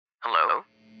Hello?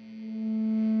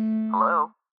 Hello?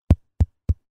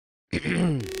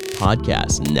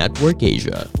 Podcast Network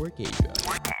Asia.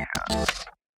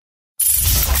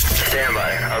 Stand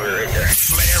by. I'll be right there.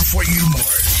 Flair for humor.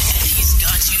 He's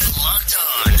got you locked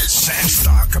on. Sans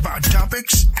talk about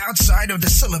topics outside of the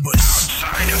syllabus.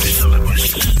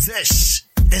 This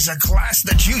is a class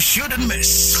that you shouldn't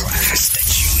miss. Class that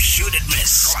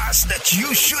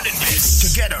you shouldn't miss.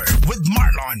 Together with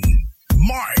Marlon,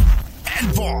 Mark,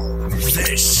 and Paul.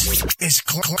 This is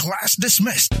Class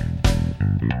Dismissed.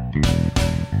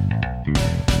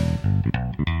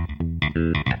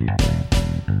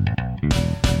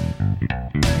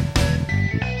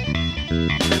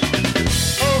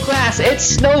 Class,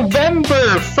 it's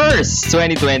November 1st,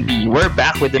 2020. We're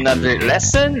back with another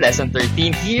lesson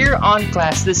 13 here on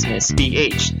Class Dismissed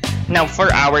PH. Now,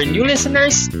 for our new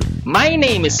listeners, my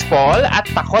name is Paul at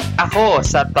takot ako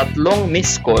sa 3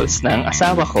 missed calls ng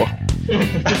asawa ko.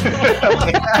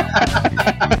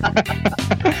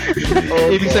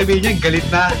 Ibig sabihin niya, galit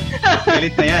na.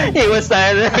 Galit na yan. Iwas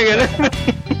tayo na gano'n.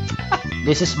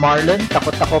 This is Marlon.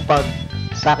 Takot ako pag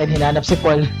sa akin hinanap si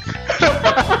Paul.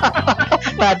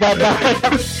 Kaya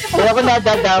ako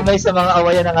nadadamay sa mga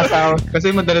awayan ng asawa.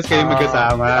 Kasi madalas kayo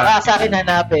magkasama. Baka sa akin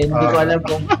hanapin. Hindi ko alam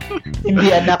kung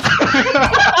hindi anak.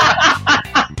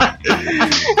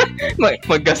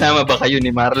 Magkasama ba kayo ni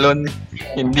Marlon?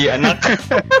 Hindi anak.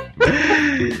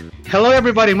 Hello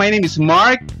everybody, my name is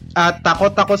Mark. At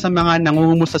takot ako sa mga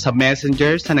nangungumusta sa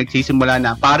messenger sa nagsisimula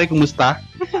na, pare, kumusta?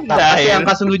 Kasi ang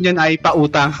kasunod niyan ay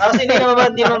pautang. Kasi hindi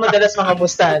naman madalas mga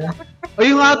musta. No? O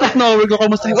yung out of nowhere ko,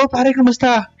 kumusta? Oh, pare,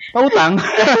 kumusta? Pautang.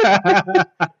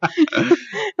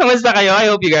 Kamusta kayo?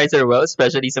 I hope you guys are well,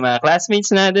 especially sa mga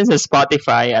classmates natin sa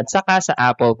Spotify at saka sa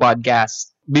Apple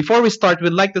Podcast. Before we start,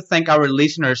 we'd like to thank our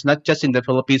listeners, not just in the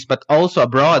Philippines, but also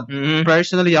abroad. Mm-hmm.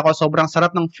 Personally, ako sobrang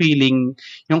sarap ng feeling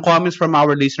yung comments from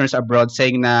our listeners abroad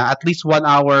saying na at least 1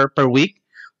 hour per week,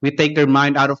 we take their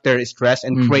mind out of their stress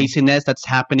and craziness that's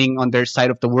happening on their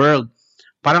side of the world.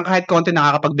 Parang kahit konti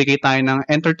nakakapagbigay tayo ng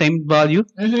entertainment value.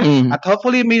 Mm-hmm. At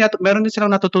hopefully meron din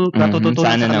silang natututunan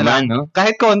Sana sa kanila. naman, no?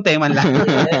 Kahit konti man lang.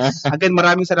 Again,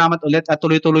 maraming salamat ulit at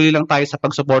tuloy-tuloy lang tayo sa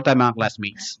pagsuporta mga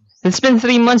classmates. It's been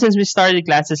 3 months since we started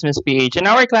Class Dismissed PH, and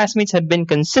our classmates have been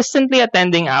consistently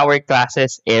attending our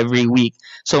classes every week.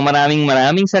 So maraming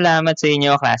salamat sa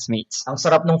inyo, classmates. Ang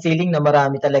sarap ng feeling na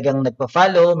marami talagang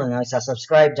nagpa-follow, mga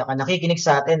subscribe, tsaka nakikinig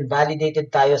sa atin. Validated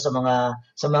tayo sa mga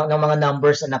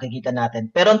numbers na nakikita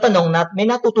natin. Pero ang tanong, may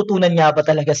natututunan nga ba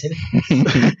talaga sila?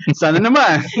 Sana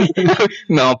naman.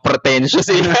 No,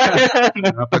 pretentious sila.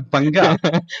 Pagpangga.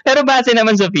 Pero base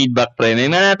naman sa feedback, pre,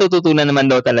 may natututunan naman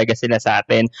daw talaga sila sa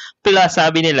atin. Plus,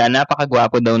 sabi nila,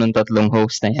 napakagwapo daw ng 3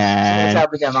 host na yan.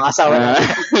 Sabi niya, mga asawa na.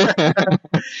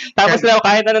 Tapos daw,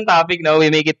 kahit anong topic, no,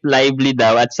 we make it lively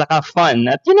daw at saka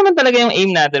fun. At yun naman talaga yung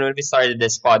aim natin when we started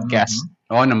this podcast.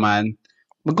 Oo naman.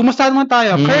 Magkumusta naman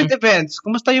tayo. Current events.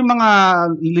 Kumusta yung mga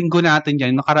linggo natin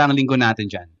dyan, nakaraang linggo natin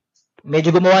dyan?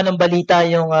 Medyo gumawa ng balita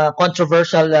yung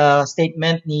controversial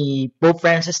statement ni Pope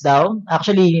Francis daw.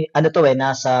 Actually,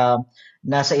 nasa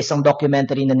isang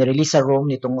documentary na nirelease sa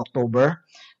Rome nitong October.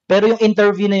 Pero yung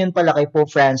interview na yun pala kay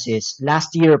Pope Francis,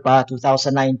 last year pa,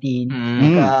 2019,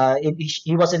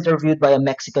 he was interviewed by a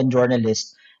Mexican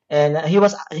journalist. And he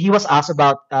was asked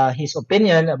about his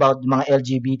opinion about mga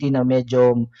LGBT na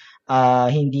medyo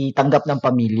hindi tanggap ng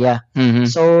pamilya.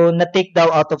 Mm-hmm. So, na-take daw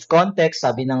out of context,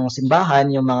 sabi ng simbahan,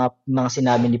 yung mga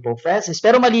sinabi ni Pope Francis.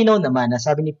 Pero malinaw naman,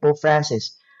 sabi ni Pope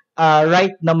Francis,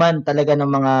 right naman talaga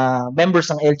ng mga members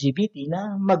ng LGBT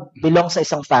na mag-belong sa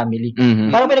isang family.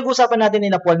 Mm-hmm. Parang pinag-usapan natin ni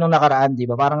Paul nung nakaraan, di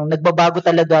ba? Parang nagbabago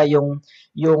talaga yung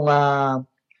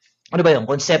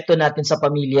konsepto natin sa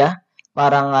pamilya.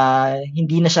 Parang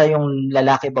hindi na siya yung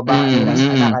lalaki, babae,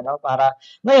 anak, para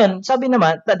ngayon, sabi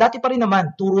naman, dati pa rin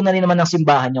naman, turo na rin naman ng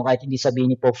simbahan yung kahit hindi sabihin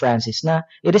ni Pope Francis na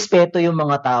irespeto yung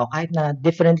mga tao kahit na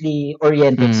differently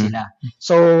oriented sila.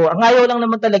 So, ang ayaw lang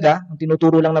naman talaga, ang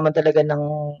tinuturo lang naman talaga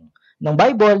ng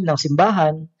Bible, ng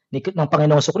simbahan, ng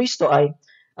Panginoong Jesucristo ay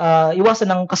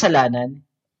iwasan ng kasalanan.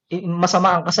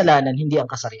 Masama ang kasalanan, hindi ang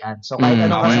kasarian. So, kahit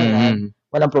anong kasalanan,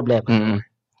 walang problema.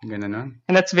 Ganun, no?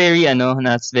 And that's very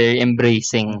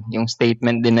embracing yung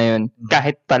statement din na yun.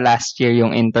 Kahit pa last year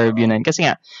yung interview na yun. Kasi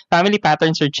nga, family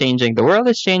patterns are changing. The world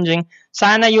is changing.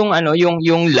 sana yung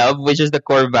yung love, which is the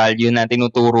core value na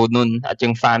tinuturo nun, at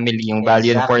yung family, yung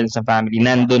value and importance ng family,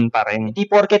 nandun pa rin. Hindi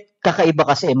porket kakaiba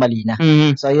kasi mali na.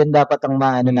 So yun dapat ang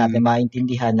natin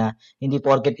maintindihan na hindi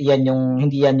porket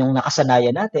hindi yan yung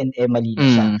nakasanayan natin mali na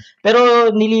siya. Pero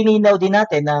nililinaw din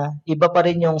natin na iba pa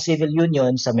rin yung civil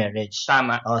union sa marriage.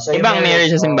 Tama. So ibang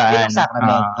marriage sa simbahan. Yung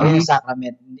sacrament. Yung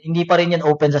sacrament. Hindi pa rin yan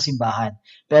open sa simbahan.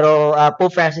 Pero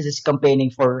Pope Francis is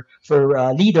campaigning for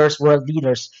leaders, world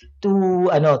leaders to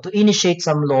initiate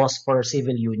some laws for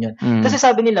civil union. Kasi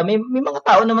sabi nila may mga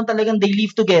tao naman talagang they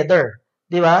live together.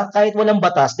 'Di ba? Kahit walang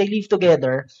batas, they live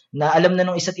together na alam na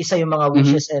ng isa't isa yung mga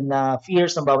wishes and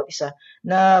fears ng bawat isa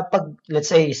na pag let's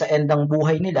say sa end ng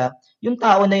buhay nila, yung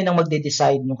tao na yun ang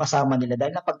magde-decide yung kasama nila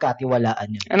dahil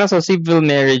napagkatiwalaan yun. And also civil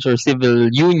marriage or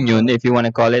civil union, if you want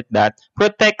to call it that,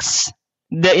 protects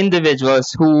the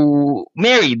individuals who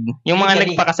married, yung mga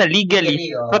nagpakasal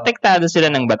legally, protektado sila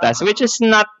ng batas, which is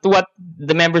not what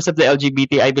the members of the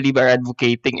LGBT, I believe, are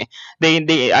advocating.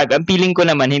 Ang feeling ko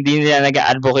naman, hindi nila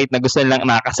nag-advocate na gusto lang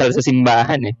makasal sa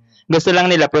simbahan. Gusto lang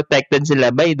nila protected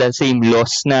sila by the same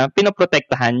laws na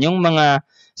pinoprotektahan yung mga,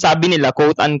 sabi nila,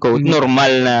 quote-unquote,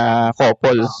 normal na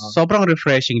couple. Sobrang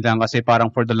refreshing lang kasi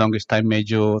parang for the longest time,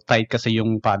 medyo tight kasi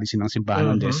yung policy ng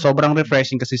simbahan. Sobrang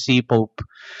refreshing kasi si Pope,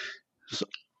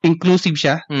 inclusive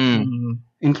siya.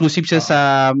 Inclusive siya sa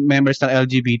members ng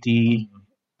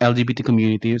LGBT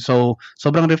community. So,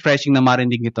 sobrang refreshing na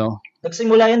marinig ito.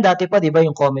 Nagsimula yan dati pa, di ba,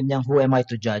 yung comment niyang, who am I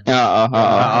to judge? Oo.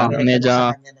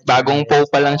 Medyo bagong Pope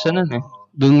pa lang siya nun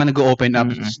Doon nga nag-open up.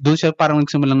 Doon siya parang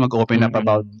nagsimulang mag-open up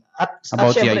about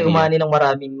syempre, umani ng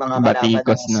maraming mga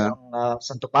batikos na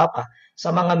Santo Papa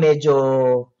sa mga medyo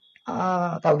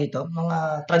tawag dito,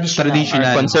 mga traditional.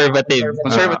 Conservative.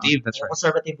 That's right.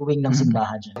 Conservative wing ng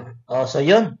simbahan. So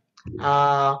yun.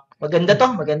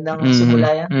 Magandang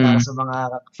simula yan para sa mga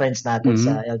friends natin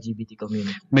sa LGBT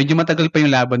community. Medyo matagal pa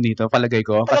yung laban dito, palagay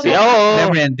ko. Kasi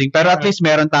never ending. Pero at least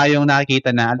meron tayong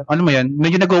nakikita na, ano mo yun,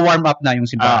 medyo nag-warm up na yung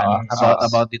simbahan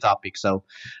about the topic. So,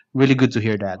 really good to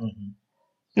hear that.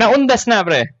 Naundas na,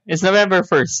 pre. It's November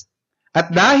 1st.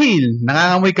 At dahil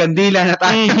nangangamoy kandila na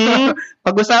tayo,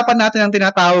 pag-usapan natin ang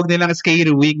tinatawag nilang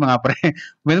Scary Week, mga pre.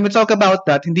 When we talk about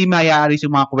that, hindi mayaaris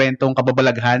yung mga kwentong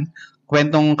kababalaghan,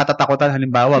 kwentong katatakutan,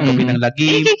 halimbawa, gabi ng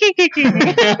lagim.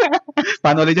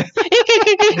 Paano ulit yan?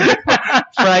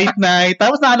 Fright Night.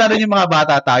 Tapos naalala yung mga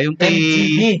bata tayo, yung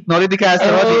kay Noli de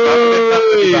Castro.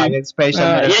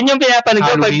 Special. Yan yung pinapanood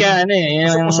ko pagka,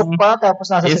 usok pa,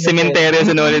 tapos nasa yung cementerio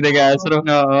sa Noli de Castro.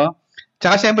 Oo.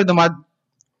 Tsaka syempre,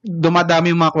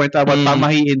 dumadami yung mga kwento about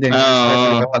pamahiin din.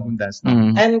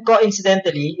 And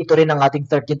coincidentally, ito rin ang ating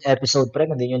 13th episode, pre,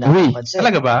 kung hindi nyo napapansin.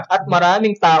 Talaga ba? At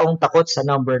maraming taong takot sa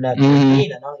number na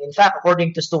 13. In fact,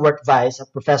 according to Stuart Weiss, a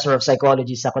professor of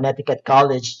psychology sa Connecticut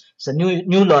College sa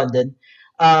New London,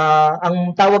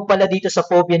 ang tawag pala dito sa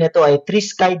phobia nito ay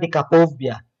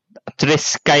triskaidekaphobia.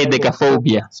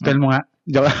 Triskaidekaphobia. Spell mo nga.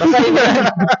 Basta yun,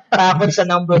 takot sa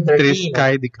number 13.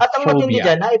 At ang matindi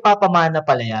dyan, na ipapamana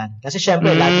pala yan. Kasi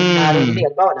syempre, laging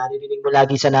naririnig mo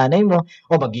lagi sa nanay mo,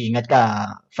 mag-iingat ka,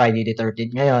 Friday the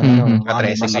 13th ngayon.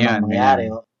 Ka-13 ngayon.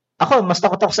 Mangyari. Ako, mas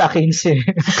takot ako sa 15.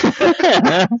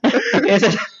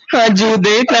 Due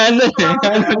date na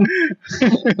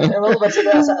Ewan ko ba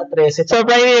sila sa 13? So,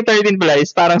 Friday the 13th pala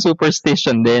is parang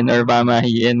superstition din or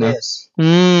pamahiin. Yes.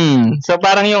 So,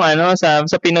 parang yung sa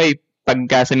Pinoy,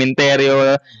 pagka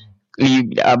sementeryo,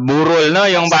 burol, no?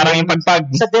 Yung parang yung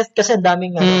pagpag. Sa death kasi ang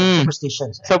daming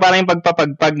superstitions. So, parang yung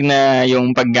pagpapagpag na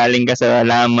yung paggaling ka sa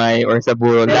lamay or sa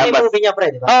burol. Pero dapat, yung movie niya,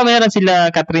 pre, di ba? meron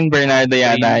sila Catherine Bernardo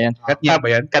yata yan. Katniel ba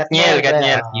yan? Katniel.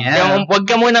 Yung huwag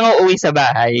ka munang uuwi sa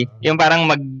bahay. Yung parang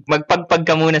magpagpag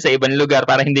ka muna sa ibang lugar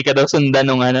para hindi ka daw sundan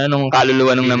nung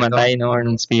kaluluwa nung namatay, no? Or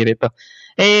nung spirito.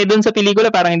 Doon sa pelikula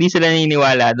parang hindi sila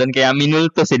naniniwala doon kaya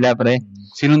minulto sila, pre.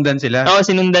 Sinundan sila? Oo,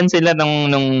 sinundan sila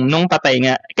nung patay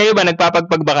nga. Kayo ba,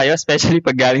 nagpapagpag ba kayo? Especially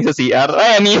pag galing sa CR?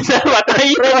 Minsan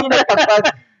patay.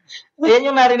 Yan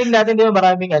yung narinig natin, di ba?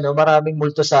 Maraming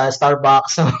multo sa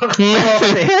Starbucks.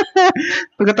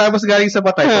 Pagkatapos galing sa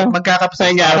patay, magkakap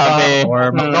sa Starbucks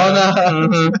or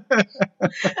McDonald's.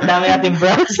 Dami natin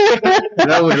bros.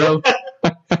 Hello.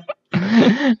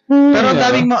 Pero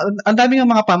ang daming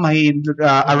mga pamahiin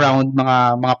around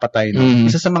mga patay. No?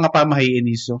 Isa sa mga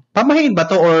pamahiin is pamahiin ba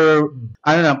to or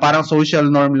parang social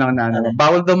norm lang na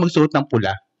bawal daw magsuot ng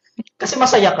pula. Kasi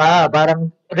masaya ka. Parang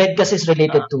red kasi is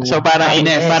related to So parang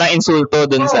parang insulto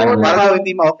dun sa Oo, Para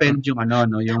hindi ma-offend yung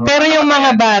yung Pero yung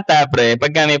mga bata, pre,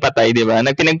 pagka may patay, di ba?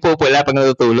 Pinagpupula pag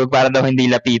natutulog para daw hindi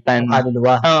lapitan.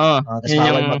 kaluluwa. Oo. Tapos Yun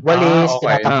bawal yung- magwalis, okay.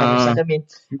 tinatakpan yung Ah. salamin.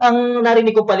 Ang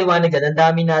narinig kong paliwanag dyan, ang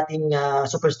dami nating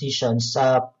superstitions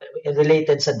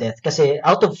related sa death kasi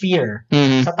out of fear,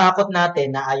 Mhm. sa takot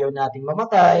natin na ayaw nating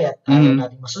mamatay at ayaw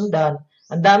nating masundan,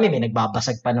 ang dami, may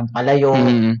nagbabasag pa ng palayo,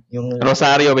 Mhm. yung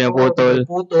Rosaryo, pinuputol.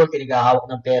 pinaghahawak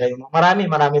ng pera, yung marami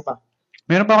pa.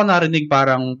 Meron pa ako narinig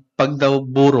parang pag daw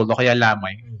burol o kaya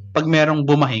lamay, pag merong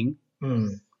bumahing,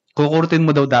 Hmm. kukurtin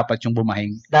mo daw dapat yung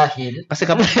bumahing. Dahil, Kasi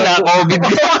kapag Na-COVID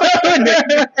ka.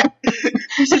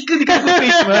 hindi ka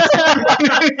face mask.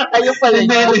 ayun pala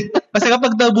yun. Kasi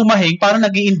kapag daw bumahing, parang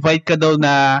nag-i-invite ka daw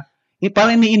na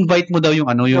parang ni-invite mo daw yung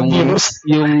Yung virus.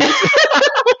 yung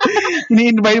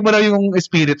ni-invite mo daw yung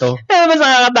espiritu. Kaya mas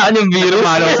nakakataan yung virus.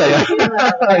 Tumalaw sa'yo.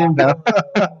 Ayun daw.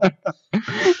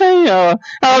 Ay, oo.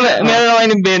 Ako, meron ako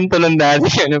inimbento nun dati,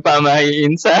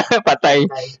 pamahiin sa patay.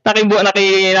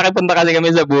 Nakipunta kasi kami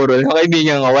sa burol. Yung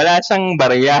kaibigan ko, wala siyang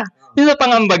barya. Yung sa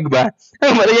pangambag ba?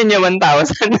 Ang barya niya 1,000.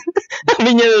 Sabi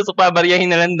niya, so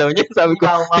pabaryahin na lang daw niya. Sabi ko,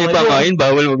 may pamahiin,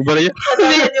 bawal magbarya.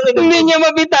 Hindi niya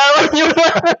mabitawan yung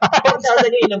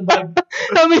Saan yung ilang bag?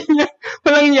 Sabi niya,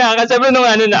 walang yaka. Sabi nung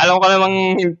alam ko namang,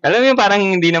 alam mo yung parang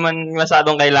hindi naman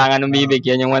masyadong kailangan ng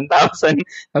bibigyan yung 1,000.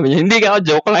 Sabi niya, hindi ka,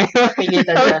 joke lang yun.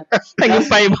 Pilitan niya. Naging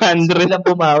 500. Bilang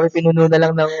bumawi, pinuno na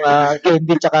lang ng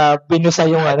candy tsaka binusa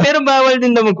yung Pero bawal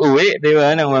din daw mag-uwi, di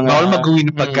ba? Ng mga, Bawal mag-uwi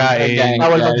ng pagkain.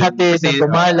 bawal maghatid, Kasi, ng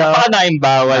tumala. Baka na yung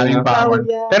bawal. Yung bawal.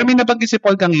 yan. Pero may nabanggit si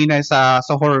Paul kanina sa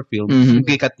horror film, Mhm. yung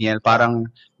kay Katniel, parang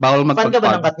bawal Fan ka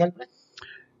ba ng magpag Katniel?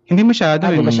 Hindi masyado.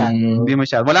 Hindi masyado. Hindi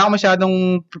masyado. Wala akong masyadong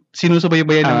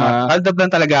sinusubaybayan ng mga. Aldab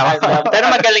lang talaga ako. Pero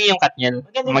magaling yung Katniel.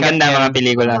 Maganda ang mga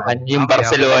pelikula. Yung Okay,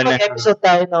 Barcelona. Mag-episode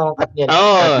tayo ng Katniel.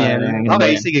 Oo. Katniel.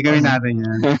 Okay, sige, gawin natin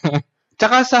yan.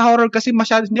 Tsaka sa horror kasi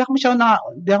hindi ako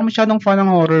masyadong fan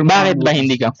ng horror. Bakit ba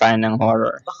hindi ka fan ng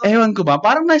horror? Ewan ko ba,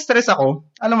 parang na-stress ako.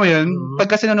 Alam mo yun, pag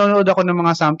kasi nanonood ako ng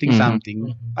mga something,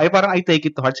 ay parang I take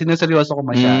it to heart. Sineseryoso ko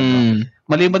masyado.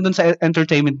 Maliban dun sa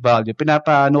entertainment value,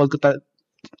 pinapanood ko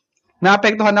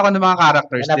naapektuhan ako ng mga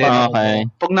characters din. Okay.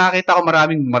 Pag nakita ko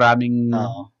maraming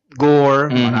gore,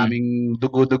 maraming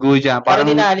dugo-dugo dyan. Parang Parang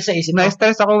dinaalis sa isip mo.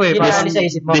 na-stress ako eh. Hindi Parang, dinaalis sa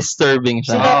isip mo. Disturbing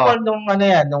siya. Sila Paul nung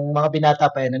nung mga binata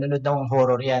pa yan, nanonood ng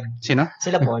horror yan. Sino?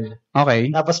 Sila Paul. Okay.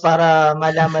 Tapos para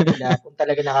malaman nila kung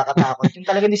talaga nakakatakot, yung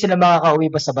talaga hindi sila makakauwi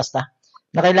basta-basta.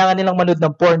 Na kailangan nilang manood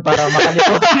ng porn para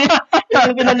makalipot.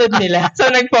 Yung pinanood nila.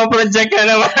 So, nagpo-project ka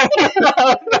naman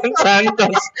ng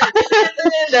Santos.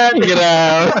 Grabe.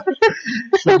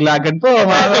 Naglagan po.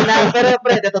 Pero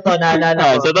pre, totoo,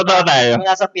 naalala ko. So, totoo tayo. Nung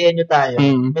nasa PNU tayo,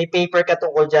 Mm. may paper ka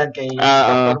tungkol dyan kay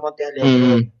Ah, Dr. Monte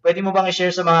Alegre. Pwede mo bang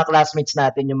i-share sa mga classmates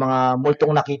natin yung mga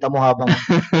multong nakita mo habang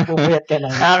pupuyat ka na?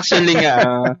 Actually nga,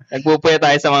 nagpupuya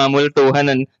tayo sa mga multuhan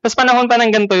nun. Tapos panahon pa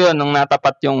ng ganito yun, nung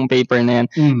natapat yung paper na yan.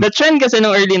 The trend kasi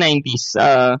nung early 90s,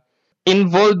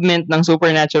 involvement ng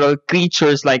supernatural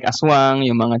creatures like aswang,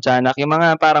 yung mga tiyanak, yung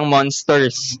mga parang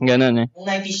monsters, ganun eh. Nung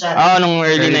 90s siya. Nung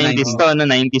early 90s to,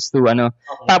 90s to,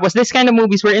 Okay. Tapos, this kind of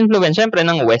movies were influenced, syempre,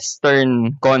 ng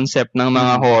western concept ng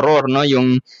mga horror, no?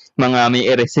 Yung mga may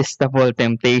irresistible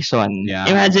temptation. Yeah.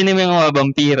 Imagine mo yung mga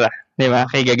vampira, di ba?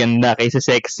 Kay gaganda, kay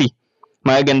sexy.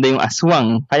 Maganda yung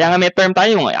aswang. Kaya nga may term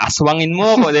tayo, yung aswangin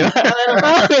mo ako, di ba?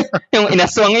 Yung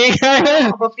inaswangin ka.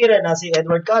 Ang vampira na si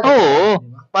Edward Cullen. Oo.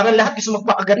 Parang lahat gusto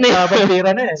magpakagat na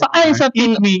vampira na eh. Sa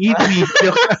Eat me.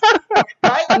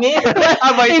 Ay, me.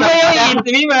 Iba yung eat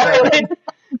me,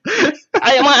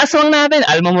 ay, mga aswang natin,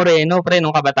 Alma Moreno, pre,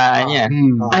 nung kabataan niya.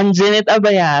 Anjanette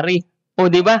Abayari. O,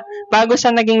 di ba? Bago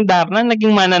siya naging Darna,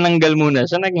 naging manananggal muna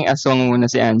siya, naging aswang muna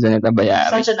si Anjanette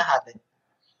Abayari. Saan siya nahati?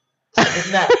 Sa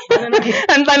gitna. Ano naging?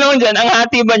 Ang tanong dyan, ang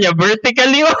hati ba niya,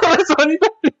 vertically o horizontally?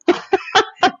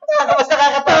 Mas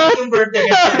nakakatakot yung birthday.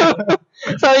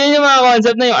 So, yun yung mga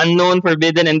concept na yung unknown,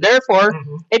 forbidden, and therefore,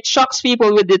 it shocks people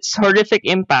with its horrific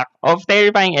impact of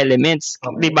terrifying elements.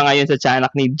 Di ba ngayon sa tiyanak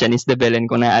ni Janice de Belen,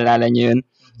 kung naaalala niyo yun?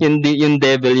 Yung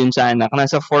devil, yung tiyanak,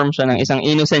 nasa form siya ng isang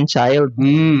innocent child.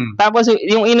 Tapos,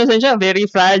 yung innocent siya, very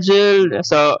fragile,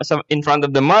 so in front of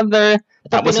the mother.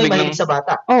 Tapos biglang sa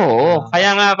bata. Oo.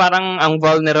 Kaya nga, parang ang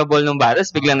vulnerable ng bata,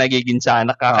 biglang nagiging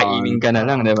tiyanak, kakainin ka na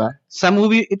lang, di ba? Sa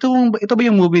movie, ito ba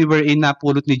yung movie wherein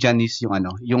napulot ni Janice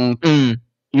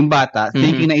yung bata,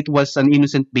 thinking na it was an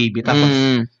innocent baby, tapos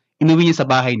inuwi niya sa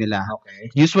bahay nila.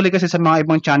 Okay. Usually kasi sa mga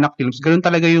ibang tiyanak films, ganoon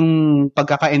talaga yung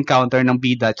pagkaka-encounter ng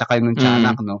bida tsaka yung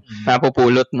tiyanak, no?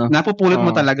 Napupulot, no? Napupulot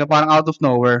mo talaga, parang out of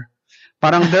nowhere.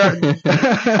 Parang there,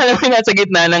 Alam mo, nasa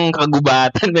gitna ng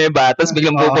kagubatan, may batas,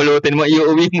 biglang Oo. pupulutin mo,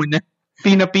 iuwi mo na.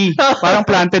 P. Parang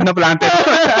planted na planted.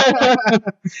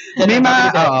 May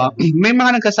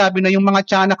mga nagsasabi na yung mga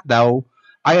tiyanak daw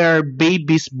are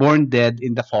babies born dead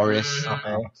in the forest.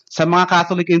 Okay. Sa mga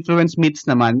Catholic influence myths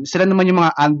naman, sila naman yung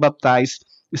mga unbaptized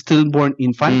stillborn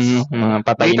infants. Mga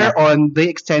patay Later na. on,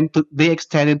 they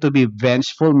extended to be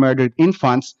vengeful murdered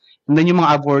infants, and then yung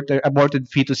mga aborted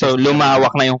fetuses. So,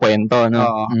 lumawak na yung kwento,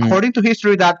 no? According to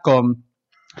history.com,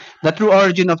 the true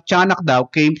origin of Tiyanak daw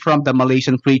came from the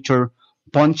Malaysian creature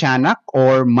Pontianak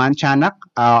or Mantianak,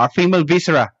 a female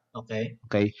viscera. Okay.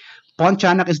 Okay.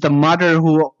 Pontianak is the mother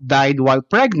who died while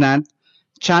pregnant.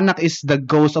 Tiyanak is the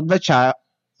ghost of the child.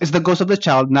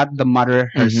 Not the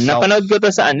mother herself. Napanood ko to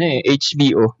sa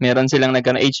HBO. Meron silang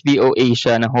HBO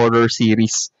Asia na horror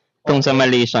series. Itong sa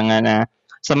Malaysia nga na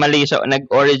sa Malaysia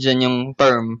nag-origin yung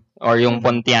term or yung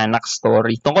Pontianak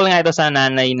story. Tungkol nga ito sa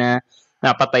nanay na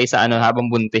napatay sa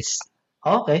habang buntis.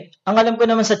 Okay. Ang alam ko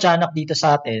naman sa tiyanak dito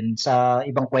sa atin, sa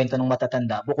ibang kwento ng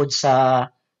matatanda, bukod sa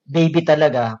baby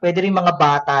talaga, pwede rin mga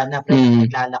bata na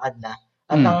naglalakad na.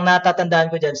 At ang natatandaan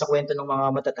ko dyan sa kwento ng mga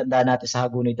matatanda natin sa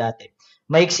Hagonoy dati,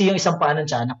 maiksi yung isang paa ng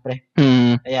tiyanak, pre.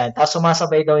 Ayan. Tapos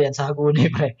sumasabay daw yan sa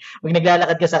Hagonoy, pre. Pag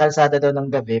naglalakad ka sa kalsada daw ng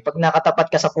gabi, pag nakatapat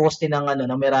ka sa poste ng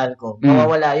Meralco,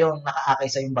 mawawala yung nakaakay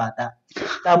sa yung bata.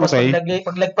 Tapos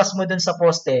paglagpas mo dun sa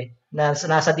poste, na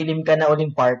nasa dilim ka na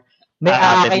uling part, may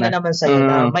aakay na naman sa'yo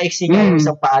na maiksi nga yung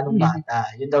isang paanong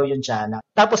bata. Yun daw yung tiyanak.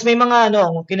 Tapos may mga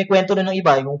kinikwento na ng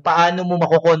iba, yung paano mo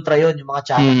makokontra yun, yung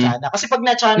mga tiyanak. Kasi pag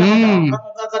na-tiyanak ang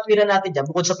kakatwiran natin dyan,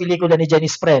 bukod sa pelikula ni Jenny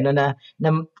Spreno na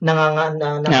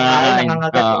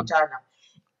nangangagat yung tiyanak.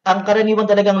 Ang karaniwan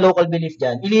talagang local belief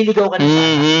dyan, ililigaw ka na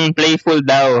sana. Playful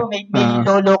daw. May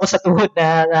lolo ko sa tuhod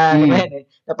na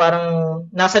parang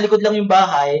nasa likod lang yung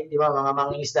bahay, di ba, mga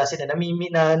mangingisda sila, na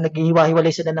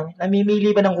naghihiwa-hiwalay sila,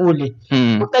 namimili ba ng huli.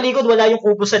 Pagtalikod, wala yung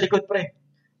kubo sa likod, pre.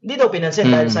 Hindi daw pinansin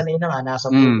dahil sanay na nga,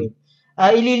 nasa bukid.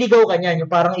 Ililigaw ka niyan,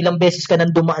 yung parang ilang beses ka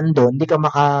nang dumaan doon, hindi ka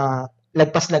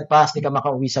makalagpas-lagpas, hindi ka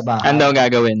makauwi sa bahay. Ano daw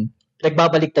gagawin?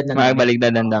 Nagbabaliktad na namin.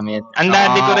 Magbaliktad ng damit. Ang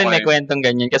daddy ko rin may kwentong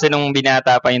ganyan. Kasi nung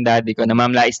binata pa yung daddy ko,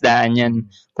 namamlaisdaan yan.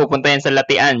 Pupunta yan sa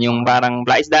Latian, yung parang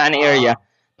laisdaan na area.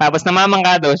 Tapos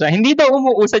namamangka daw siya. Hindi daw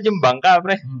umuusad yung bangka,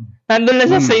 pre. Nandun lang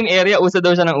sa same area, usad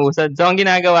daw siya ng usad. So, ang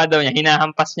ginagawa daw niya,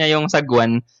 hinahampas niya yung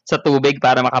sagwan sa tubig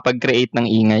para makapag-create ng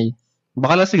ingay.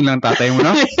 Baka lasing lang tatay mo,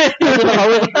 no?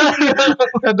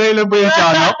 Dahil lang ba yung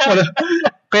tiyanak?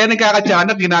 Kaya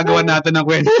nagkakatiyanak, ginagawa natin ng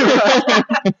kwento.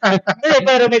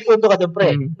 Pero may punto ka doon,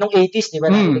 pre. Nung 80s, di ba,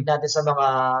 nakilig natin sa mga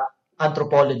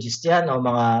anthropologist yan, o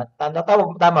mga,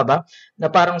 tama ba? Na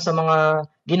parang sa mga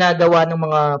ginagawa ng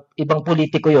mga ibang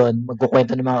politiko yon,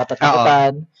 magkukwento ng mga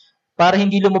katatakutan, para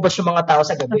hindi lumabas yung mga tao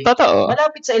sa gabi. Totoo.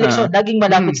 Malapit sa eleksyon. Laging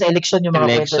malapit sa eleksyon yung mga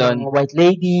kwento ng mga white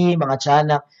lady, mga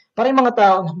tiyanak. Para yung mga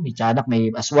tao, may tiyanak,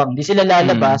 may aswang. Di sila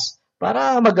lalabas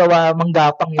para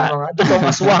manggapang yung mga totoong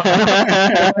aswang.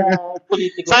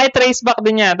 Politiko. Sa trace back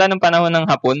din yata nung panahon ng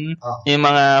Hapon, yung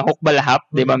mga hukbalahap,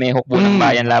 di ba, may hukbulang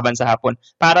bayan laban sa Hapon.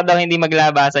 Para daw hindi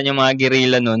maglabasan yung mga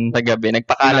guerrilla nun sa gabi,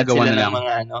 nagpakalat sila ng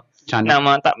mga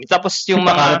tapos yung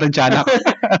mga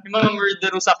yung mga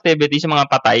murderous activities, yung mga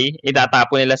patay,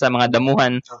 itatapon nila sa mga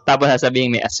damuhan, tapos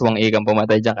sasabihin may aswang ikang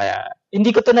pumatay dyan, kaya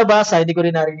hindi ko to nabasa, hindi ko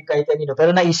rin narinig kahit kanino,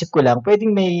 pero naisip ko lang,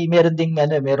 pwedeng meron ding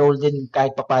may role din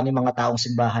kahit papaano yung mga taong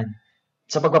simbahan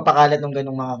sa pagpapakalat ng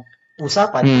ganung mga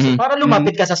usapan para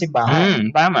lumapit ka sa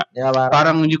simbahan. Tama. Diba,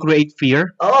 parang you create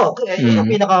fear. Oo, yung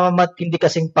pinakamatindi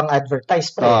kasing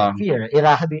pang-advertise, fear.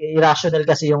 Irrational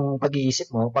kasi yung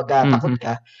pag-iisip mo pag takot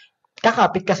ka.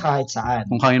 Kakapit ka kahit saan.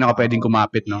 Kung kanina ka pwedeng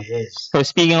kumapit, no? Yes. So,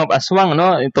 speaking of aswang,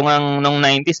 no, ito nga nung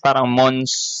 90s, parang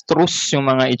monstrous yung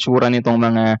mga itsura nitong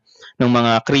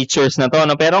mga creatures na to,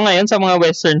 no? Pero ngayon, sa mga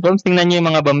western films, tingnan nyo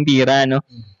yung mga vampira, no?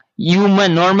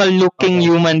 Normal-looking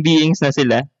human beings na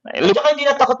sila. Saka hindi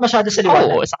natakot masyado sa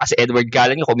liwanag. Oo, saka si Edward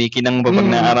Cullen, kumikinang babag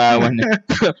na arawan.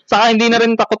 Saka hindi na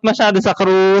rin takot masyado sa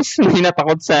cruise, hindi na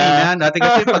takot sa... Dati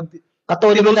kasi pag...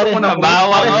 Katoliko na rin.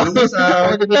 Bawang.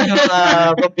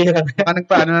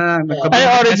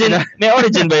 May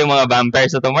origin ba yung mga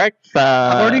vampires ito, Mark?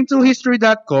 According to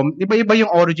history.com, iba-iba yung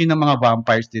origin ng mga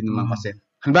vampires din naman kasi.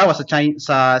 Halimbawa, sa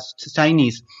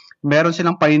Chinese, meron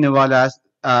silang paniniwala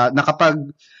na kapag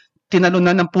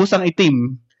tinalunan ng pusang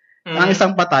itim ang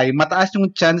isang patay, mataas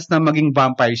yung chance na maging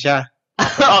vampire siya.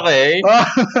 Okay.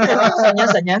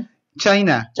 Saan yan?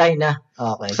 China.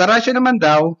 Okay. Sa Russia naman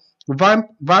daw,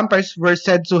 vampires were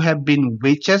said to have been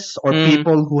witches or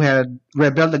people who had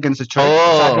rebelled against the church.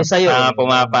 Sabi sa'yo.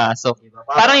 Pumapasok. Diba?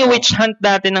 Parang yung witch hunt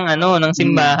dati ng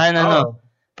simbahan,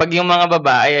 Pag yung mga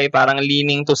babae ay parang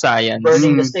leaning to science.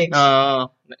 Burning the stakes.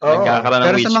 Nagkakaroon ng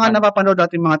Pero witch sa mga hunt. napapanood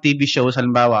natin mga TV shows,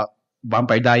 halimbawa,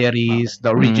 Vampire Diaries,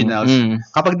 the originals,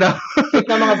 kapag daw, Cute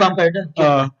na mga vampire doon.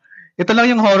 ito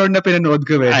lang yung horror na pinanood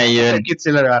ko eh. Ayun. Cute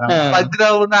sila parang. Pag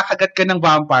daw nakagat ka ng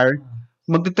vampire,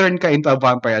 mag-turn ka into a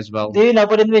vampire as well. Hindi,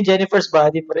 napanood mo yung Jennifer's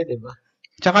Body pa rin, di ba?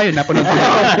 Tsaka yun, napanood ko.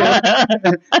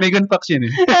 Megan Fox yun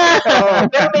eh.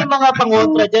 Pero may mga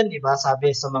pangontra dyan, di ba?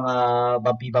 Sabi sa mga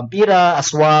vampira,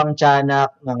 aswang,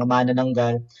 tiyanak, mga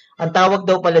manananggal. Ang tawag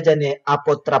daw pala dyan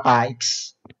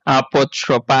apotropaics.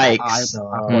 Apotropaics.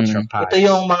 Ito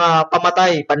yung mga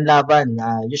pamatay, panlaban.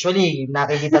 Usually,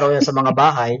 nakikita raw yan sa mga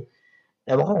bahay.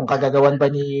 Ewan ko kung kagagawan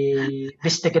ba ni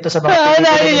Bistek ito sa mga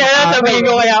Sabihin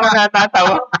ko kaya ako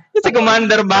natatawa. Si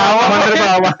Commander Bawa.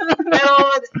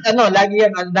 Pero lagi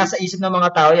yan, nasa isip ng mga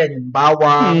tao yan. Yung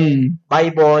bawang,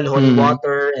 Bible, holy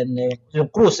water, and yung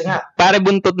cruise nga. Pare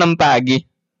buntot ng pagi.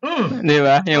 Di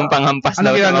ba? Yung panghampas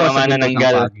daw sa mga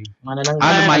manananggal.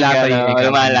 Lumalatay.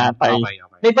 Lumalatay. Okay.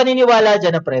 May paniniwala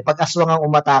dyan na pre, pag aswang ang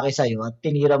umatake sa'yo at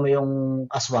tinira mo yung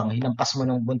aswang, hinampas mo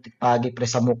ng buntit pagi pre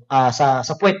sa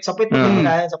puwet. Sa puwet mo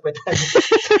tinirayan, sa puwet.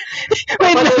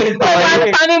 Wait,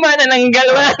 paano yung manananggal?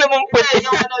 Wala namang puwet.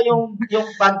 yung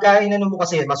pagkain mo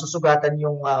kasi, masusugatan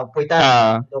yung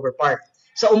puwetan, lower part.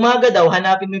 Sa umaga daw,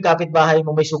 hanapin mo yung kapitbahay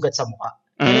mo may sugat sa mukha.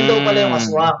 Ganun daw pala yung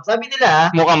aswang. Sabi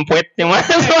nila, mukhang puwet yung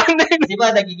aswang. di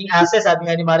ba, nagiging ase, sabi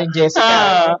nga ni Maring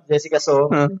Jessica So,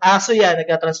 aso yan,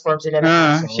 nagka-transform sila ng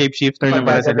aso. Shapeshifter na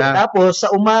pala sila. Tapos, sa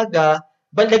umaga,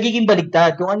 nagiging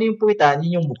baligtad. Kung ano yung puwitan,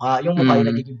 yun yung mukha. Yung mukha yung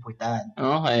nagiging puwitan.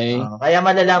 Okay. Kaya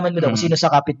malalaman mo daw kung sino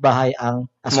sa kapitbahay ang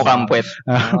aswang. Mukhang puwet.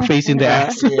 Face in the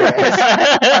ass.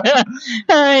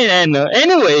 Ay,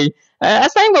 Anyway,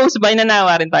 as time goes by,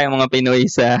 nanawa rin tayo mga Pinoy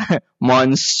sa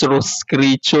monstrous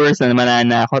creatures na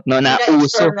mananakot, no?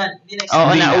 Nauso.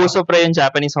 Oo, nauso pre yung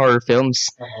Japanese horror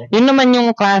films. Okay. Yun naman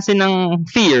yung klase ng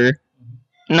fear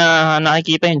na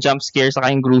nakikita yung jump scare saka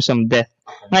yung gruesome death.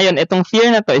 Ngayon, itong fear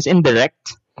na to is indirect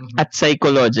at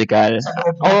psychological.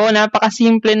 Oo,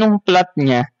 napakasimple nung plot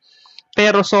niya.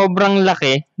 Pero sobrang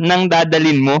laki ng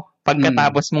dadalin mo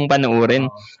pagkatapos mong panoorin.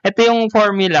 Ito yung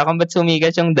formula kung ba't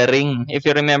sumigat yung The Ring, if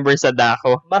you remember sa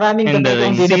Dako. Maraming And The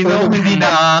Ring. gabi Sino hindi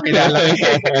nakakilala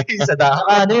sa dako?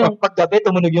 Saka yung paggabi,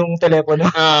 tumunog yung telepono.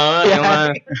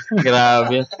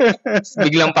 Grabe.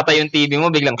 Biglang patay yung TV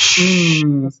mo, biglang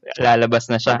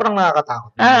lalabas na siya. Sobrang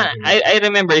nakakatakot. I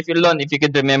remember, if you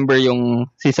could remember yung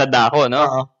si Sadako,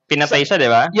 no? Pinatay siya, di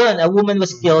ba? Yun, a woman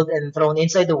was killed and thrown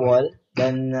inside the wall.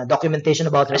 Then, documentation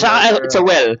about her. It's a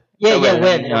well. Yeah, well.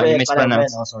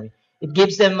 Mispronounce. Sorry. It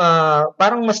gives them,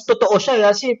 parang mas totoo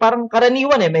siya kasi parang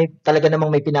karaniwan may talaga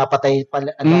namang may pinapatay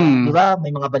pala, di ba?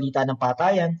 May mga balita ng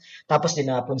patayan. Tapos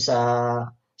tinapon sa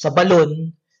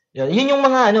balon. Yun yung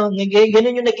mga,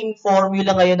 ganun yung naging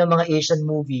formula ngayon ng mga Asian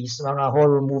movies, mga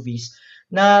horror movies,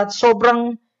 na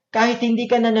sobrang, kahit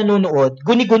hindi ka na nanonood,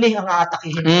 guni-guni ang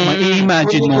aatakihin.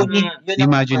 I-imagine mo.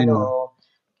 Imagine mo.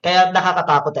 Kaya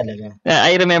nakakatakot talaga.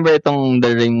 I remember itong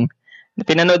The Ring.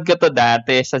 Pinanood ko to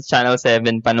dati sa Channel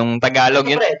 7 pa nung Tagalog.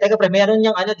 Teka pre, meron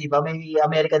yung di ba? May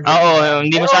American. Oo,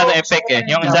 hindi masyado epic eh.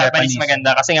 Yung Japanese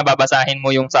maganda kasi nga babasahin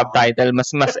mo yung subtitle,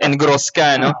 mas engross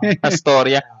ka, no? Sa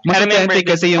storya. Mas authentic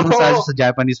kasi yung sa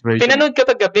Japanese version. Pinanood ko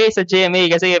to gabi sa GMA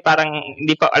kasi parang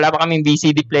wala pa kaming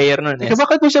VCD player noon.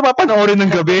 Bakit mo siya papanoorin ng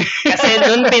gabi? Kasi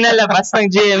doon pinalabas ng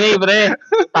GMA, pre.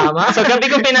 Tama? So gabi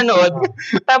ko pinanood.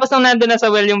 Tapos nung nandun na sa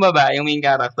well yung babae, yung main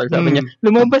character, sabi niya,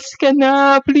 lumabas ka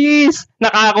na, please.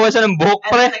 Nakakuha siya ng buhok,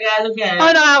 pre. Tagalog yan.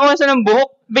 Nakakuha siya ng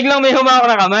buhok. Biglang may humawak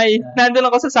na kamay. Nandun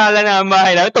ako sa sala ng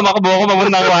bahay namin. Tumakbo ako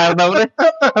papuntang kwarto, pre.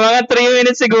 Mga 3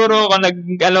 minutes siguro ako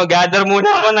gather muna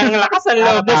ako ng lakas ng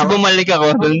loob. Tapos bumalik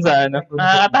ako dun sa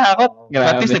Nakakatakot.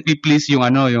 At least nagpi-please yung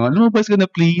lumabas ka na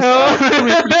please.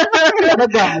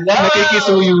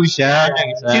 Nakikisuyo siya.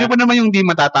 Sino pa naman yung di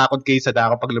matatakot kay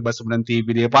Sadako paglabas mo ng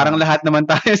TV? Parang lahat naman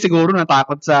tayo siguro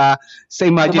natakot sa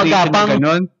imagination na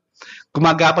ganun.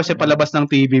 Gumagapa siya palabas ng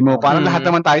TV mo. Parang lahat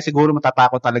naman tayo siguro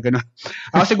matatakot talaga nun.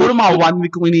 Ako siguro mga 1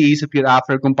 week kong iniisip yun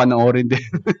after kong panoorin din.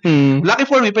 Lucky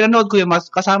for me, pinanood ko yun.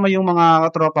 Kasama yung mga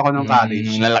tropa ko ng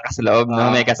college. Nalakas loob, no?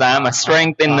 May kasama.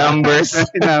 Strength in numbers.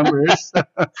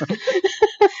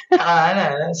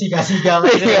 Siga-siga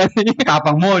ka.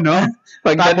 Tapang mo, no?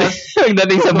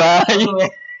 Pagdating sa bahay.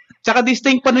 Tsaka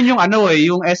distinct pa nun yung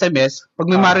yung SMS, pag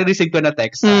may marireceive ka na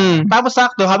text. Tapos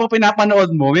sakto, habang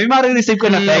pinapanood mo, may marireceive ka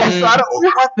na text. Parang,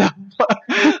 what the fuck?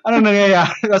 Ano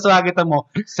nangyayari? Tapos makikita mo,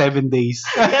 7 days.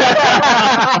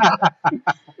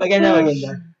 Maganda.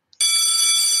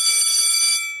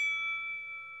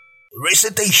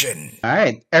 Recitation.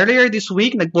 Alright. Earlier this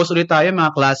week, nag-post ulit tayo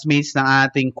mga classmates ng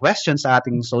ating questions sa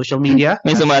ating social media.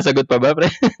 May sumasagot pa ba, pre?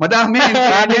 Madami.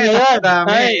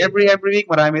 Ay. Every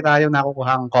week, marami tayong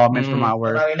nakukuhang comments from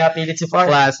our Marami napilit si Far.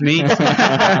 classmates.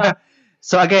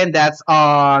 So again, that's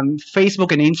on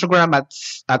Facebook and Instagram at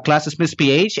Class Dismissed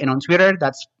PH, and on Twitter,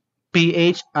 that's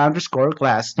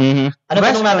PH_class. Mhm. Ano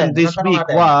tanong natin? Question this Ano tanong week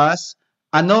natin? was,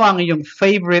 ano ang iyong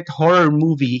favorite horror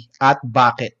movie at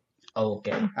bakit?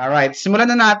 Okay. Alright, simulan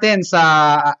na natin sa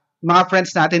mga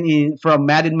friends natin from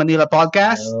Mad in Manila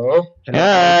Podcast. So, Hi.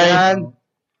 Ayan.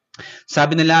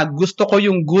 Sabi nila, gusto ko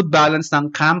yung good balance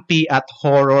ng campy at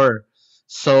horror.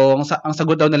 So, ang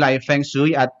sagot daw nila ay Feng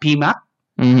Shui at PMAC.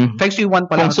 Mhm. Feng Shui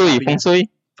 1 pala. Feng Shui, ang sabi Feng niya. Shui.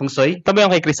 Feng Shui? Tabi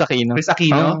yung kay Chris Aquino. Chris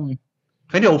Aquino.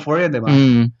 2004 yan, di ba?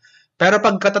 Mm. Pero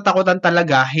pag katatakutan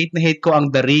talaga, hate na hate ko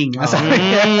ang The Ring. Ang sabi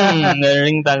niya,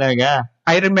 Naring talaga.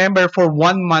 I remember for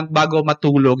 1 month bago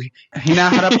matulog,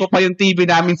 hinaharap ko pa yung TV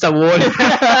namin sa wall.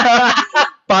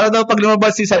 Para daw pag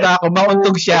lumabas si Sadako,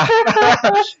 mauntog siya.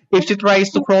 If she tries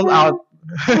to crawl out.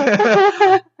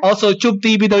 Also, tube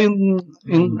TV daw yung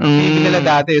TV nila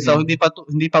dati. So, hindi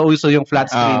pa uso yung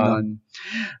flat screen nun.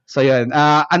 So, yun.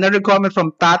 Another comment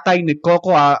from Tatay ni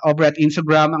Coco over at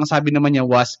Instagram. Ang sabi naman niya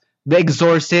was, The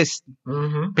Exorcist.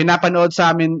 Pinapanood sa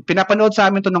amin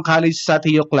to ng college sa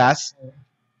Theo class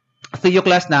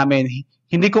namin.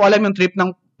 Hindi ko alam yung trip ng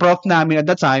prof namin at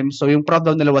that time. So, yung prof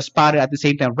daw nila was pare at the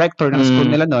same time rector ng school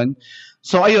nila nun.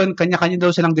 So, ayun, kanya-kanya daw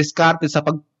silang diskarte sa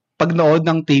pagnood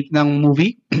ng tape ng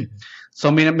movie. So,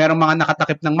 merong mga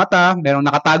nakatakip ng mata, merong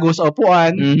nakatago sa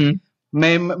upuan,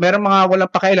 merong mga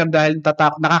walang pakialam dahil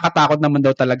nakakatakot naman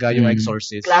daw talaga yung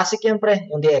Exorcist. classic yan, pre.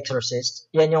 Yung The Exorcist.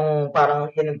 Yan yung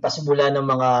parang yun yung pasimula ng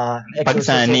mga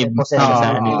Pagsanib.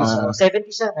 Exorcist.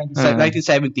 70s yan.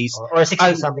 1970s. Or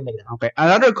 60s, something like that. Okay.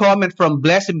 Another comment from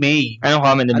Blessy May. Anong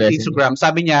comment ni At Blessing? Instagram.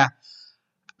 Sabi niya,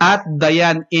 at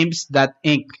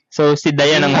DianeImps.inc. So, si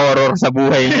Dayan ang horror sa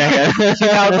buhay niya.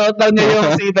 Shoutout lang niya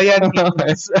yung si Diane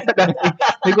Imps.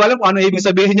 Hindi ko alam kung ano ibig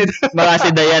sabihin niya. Baka si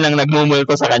Dayan ang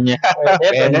nagmumulto sa kanya.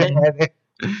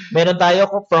 Meron tayo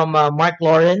from Mark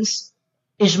Lawrence,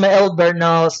 Ishmael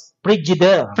Bernal's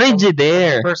Frigidaire.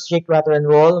 Frigidaire. First Shake, Rattle and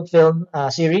Roll film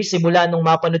series. Simula nung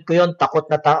mapanood ko yon, takot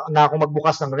na ako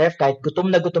magbukas ng ref kahit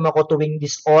gutom na gutom ako tuwing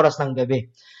this oras ng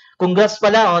gabi. Congrats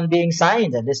pala on being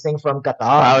signed and listening from Qatar.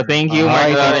 Wow, thank you,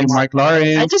 Mark Lawrence. Mark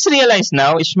Lawrence. I just realized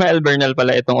now, Ishmael Bernal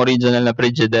pala itong original na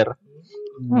Frigidaire.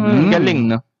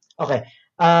 Galing, no? Okay.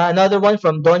 Another one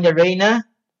from Doña Reina,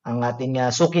 ang ating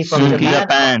Suki from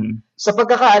Japan. Sa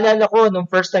pagkakaalala ko, nung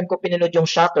first time ko pinanood yung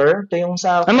Shutter, ito yung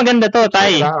sa... Maganda to,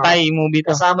 Thai movie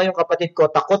to. Kasama yung kapatid ko,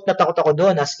 takot na takot ako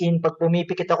doon. As in, pag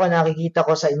pumipikit ako, nakikita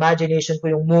ko sa imagination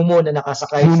ko yung mumo na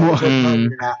nakasakay sa jet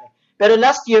ng lalaki. Pero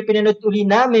last year, pinanood uli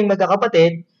namin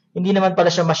magkakapatid, hindi naman pala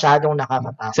siya masyadong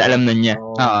nakakatakot. Kasi alam na niya.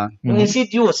 Yung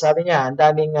Insidious, sabi niya, ang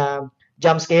daming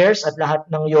jump scares at lahat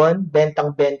ng yon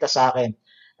bentang-benta sa akin.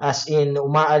 As in,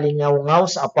 umaalingaw-ngaw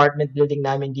sa apartment building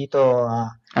namin dito.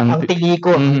 Ang tili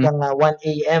ko hanggang 1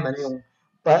 a.m. Ano yung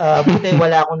buti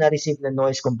wala akong na-receive na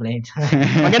noise complaint.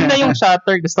 Maganda yung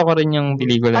Shutter. Gusto ko rin yung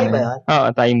pelikula. Thai ba yan? Oo,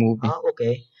 Thai movie.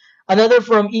 Okay. Another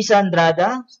from Isa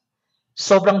Andrada.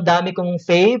 Sobrang dami kong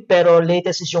fave, pero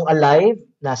latest is yung Alive.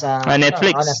 Nasa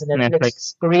Netflix. Nasa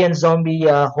Netflix. Korean zombie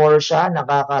horror siya.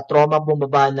 Nakaka-trauma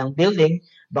bumaba ng building.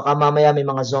 Baka mamaya may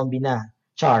mga zombie na.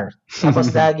 Char. Tapos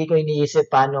lagi ko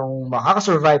iniisip paano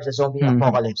makakasurvive sa zombie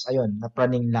apocalypse. Ayun,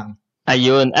 napraning lang.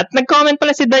 Ayun. At nag-comment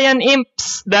pala si Diane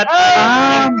Imps.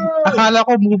 Akala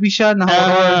ko movie siya na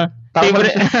horror.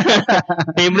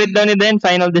 Favorite daw ni Diane,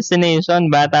 Final Destination.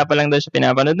 Bata pa lang daw siya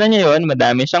pinapanood na niya yun.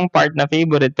 Madami siyang part na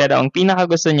favorite. Pero ang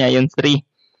pinakagusto niya, yung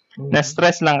 3.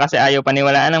 Na-stress lang kasi ayaw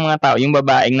paniwalaan ng mga tao. Yung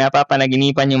babaeng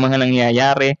napapanaginipan yung mga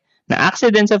nangyayari na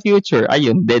accident sa future.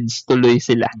 Ayun, deads tuloy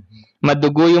sila.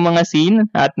 Madugo yung mga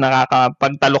scene at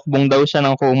nakakapagtalokbong daw siya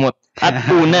ng kumot. At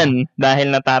unan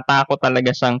dahil natatakot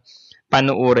talaga siyang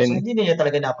panuurin. So, hindi niya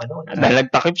talaga napanood. Dahil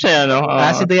nagtakip siya, no?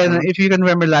 Si Diane, if you can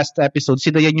remember last episode,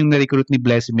 si Diane yung na-recruit ni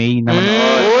Bless May.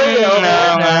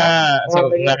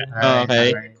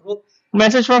 Okay.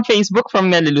 Message from Facebook from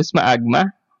Melilus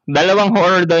Maagma. 2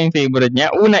 horror daw yung favorite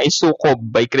niya. Una is Sukob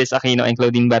by Chris Aquino and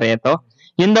Claudine Barreto.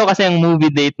 Yun daw kasi ang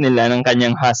movie date nila ng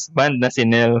kanyang husband na si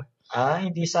Nel.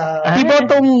 Hindi sa... Di ba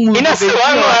itong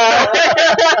Inaswang!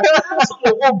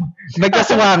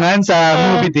 nagkaswangan sa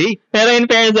movie date? Pero in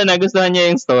fairness, nagustuhan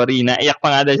niya yung story. Naiyak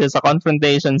pa nga daw siya sa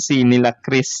confrontation scene nila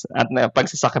Chris at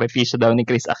pagsasakripisyo daw ni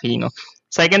Chris Aquino.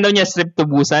 Second daw niya, Strip to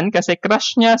Busan kasi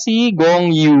crush niya si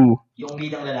Gong Yoo. Yung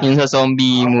bidang lalaki. Yung sa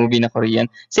zombie movie na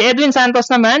Korean. Si Edwin Santos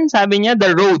naman, sabi niya,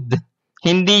 The Road.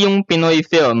 Hindi yung Pinoy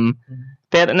film.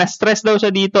 Pero na-stress daw siya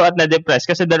dito at na-depress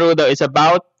kasi the road daw is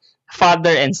about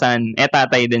father and son.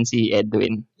 Tatay din si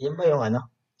Edwin. Yan ba yung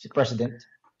si President?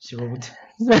 Si Road?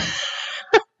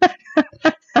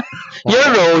 Your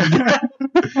road.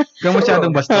 Kung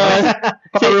masyadong basta.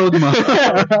 Paka-road mo.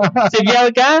 Si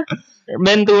Bielka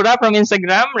Ventura from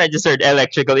Instagram, registered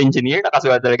electrical engineer.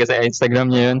 Nakasulat talaga sa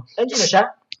Instagram niya yun. Engineer siya?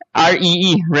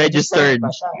 REE, registered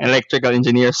electrical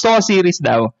engineer. So series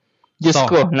daw. Diyos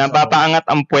ko, napapaangat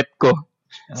ang puwet ko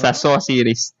sa So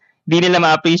series. Di nila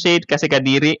ma-appreciate kasi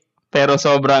kadiri, pero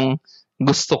sobrang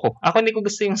gusto ko. Ako hindi ko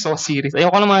gusto yung So series.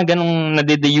 Ayoko ng mga ganong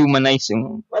nade-dehumanize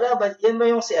yung... Wala ba? Yan ba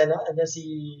yung si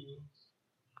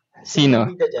Sino?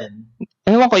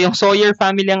 Ewan ko, yung Sawyer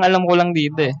family ang alam ko lang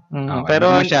dito eh.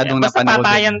 Pero basta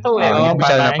patayan to eh.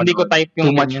 Hindi ko type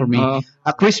yung too much for me.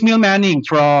 Chris Mill Manning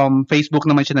from Facebook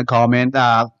naman siya nag-comment.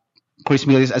 Chris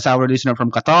Mill is our listener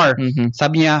from Qatar. Mm-hmm.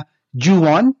 Sabi niya,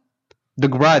 Ju-1, The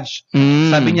Grudge.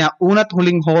 Sabi niya, una't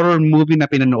huling horror movie na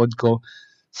pinanood ko.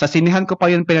 Sa sinihan ko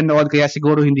pa yun pinanood, kaya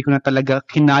siguro hindi ko na talaga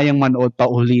kinayang manood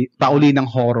pauli ng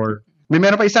horror.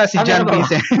 Meron pa isa, si John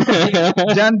Vincent.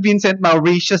 John Vincent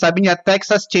Mauricio. Sabi niya,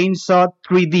 Texas Chainsaw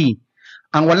 3D.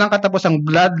 Ang walang katapusang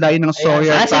bloodline ng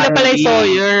Sawyer. Sila pala yung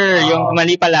Sawyer. Yung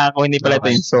mali pala ako, hindi pala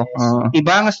ito yung Saw.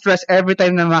 Iba ang stress every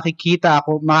time na makakakita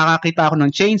ako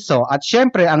ng chainsaw. At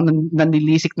syempre, ang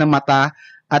nanilisik na mata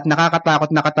at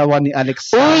nakakatakot na katawan ni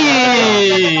Alexandra.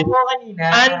 Uy!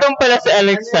 Andun pala si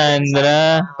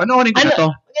Alexandra. Panoorin ko na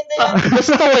to.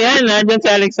 Gusto ko yan, dyan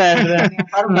si Alexandra.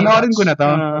 Panoorin ko na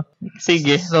to.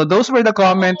 Sige. So, those were the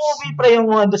comments. Movie pa yung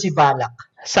si Balak.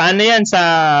 Sa ano yan?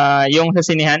 Yung sa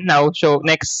sinihan now? Show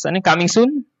next, coming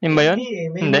soon? Yun ba yun?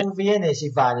 May movie yan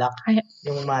si Balak.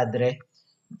 Yung madre.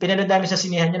 Pinanood namin sa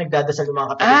sinihan niya, nagdadasal yung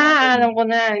mga katabi. Alam ko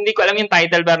na. Hindi ko alam yung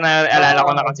title bar na alala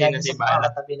ko na kung sino si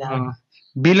Balak.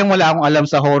 Bilang wala akong alam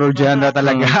sa horror genre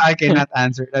talaga, I cannot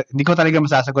answer. Hindi ko talaga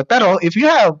masasagot. Pero if you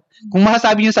have, kung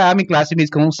masasabi niyo sa aming classmates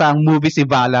kung saang movie si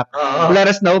Balak, let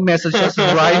us know, message us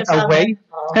right away.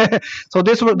 So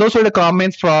those were the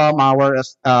comments from our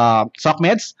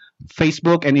SOCMEDs,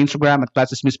 Facebook and Instagram at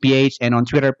Class Dismissed PH, and on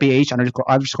Twitter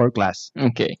PH_class.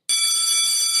 Okay.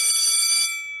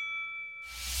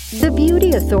 The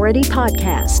Beauty Authority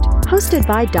Podcast, hosted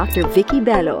by Dr. Vicky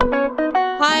Bello.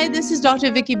 Hi, this is Dr.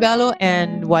 Vicky Bello,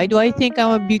 and why do I think I'm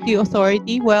a beauty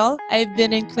authority? Well, I've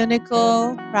been in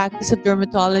clinical practice of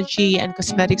dermatology and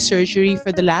cosmetic surgery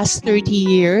for the last 30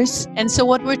 years. And so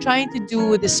what we're trying to do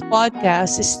with this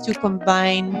podcast is to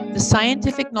combine the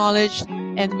scientific knowledge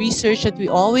and research that we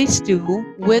always do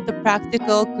with the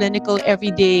practical, clinical,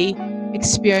 everyday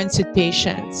experience with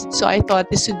patients. So I thought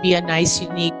this would be a nice,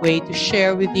 unique way to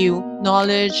share with you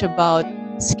knowledge about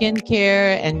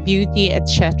skincare and beauty,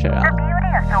 etc.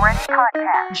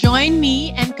 Join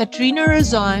me and Katrina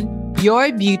Razon,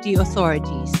 your beauty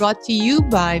authorities. Brought to you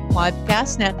by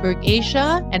Podcast Network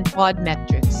Asia and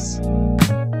Podmetrics.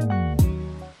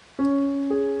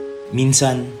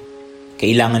 Minsan,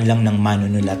 kailangan lang ng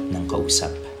manunulat ng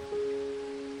kausap.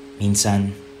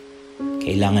 Minsan,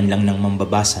 kailangan lang ng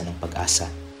mambabasa ng pag-asa.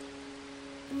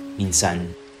 Minsan,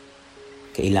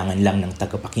 kailangan lang ng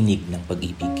tagapakinig ng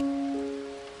pag-ibig.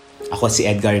 Ako si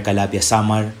Edgar Calabia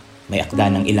Samar, may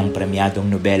akda ng ilang premyadong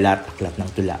nobela at aklat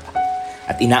ng tula.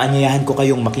 At inaanyayahan ko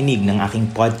kayong makinig ng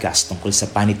aking podcast tungkol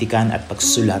sa panitikan at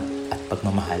pagsusulat at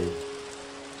pagmamahal.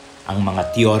 Ang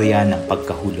mga teorya ng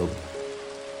pagkahulog.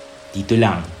 Dito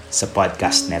lang sa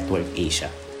Podcast Network Asia.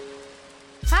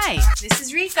 Hi, this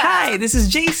is Rika. Hi, this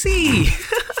is JC.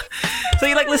 So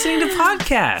you like listening to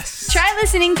podcasts? Try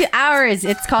listening to ours.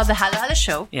 It's called The Halo Halo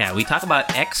Show. Yeah, we talk about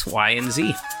X, Y, and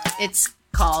Z. It's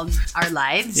called Our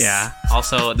Lives. Yeah.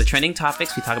 Also, the trending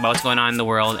topics, we talk about what's going on in the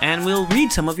world, and we'll read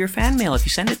some of your fan mail if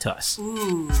you send it to us.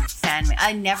 Ooh, fan mail.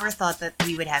 I never thought that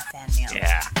we would have fan mail.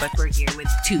 Yeah. But we're here with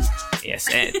 2.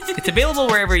 Yes, and it's available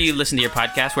wherever you listen to your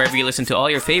podcast, wherever you listen to all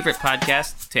your favorite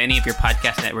podcasts, to any of your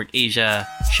Podcast Network Asia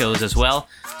shows as well.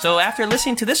 So after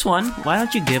listening to this one, why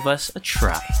don't you give us a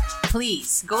try?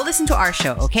 Please, go listen to our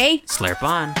show, okay? Slurp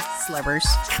on. Slurpers.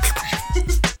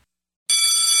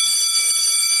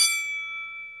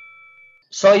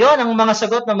 So yon ang mga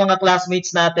sagot ng mga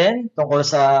classmates natin tungkol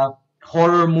sa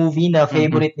horror movie na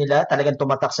favorite nila, talagang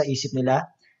tumatak sa isip nila.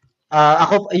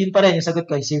 Ako, yun pa rin yung sagot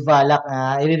ko, si Valak.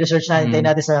 I-research na, hintayin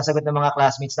natin sa sagot ng mga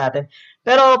classmates natin.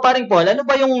 Pero paring Paul, ano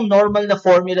ba yung normal na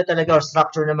formula talaga or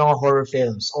structure ng mga horror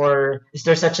films? Or is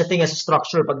there such a thing as a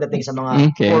structure pagdating sa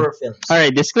mga horror films?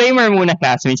 Alright, disclaimer muna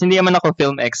classmates. Hindi naman ako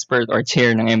film expert or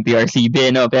chair ng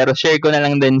MTRCB, no? Pero share ko na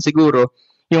lang din siguro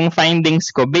yung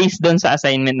findings ko based doon sa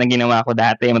assignment na ginawa ko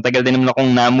dati. Matagal din naman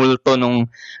akong namulto nung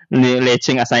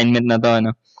lecheng assignment na to,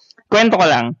 no? Kwento ko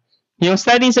lang. Yung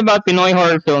studies about Pinoy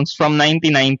horror films from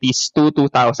 1990s to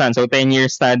 2000. So, 10-year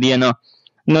study,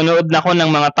 Nanood na ako ng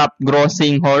mga top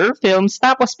grossing horror films.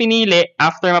 Tapos, pinili,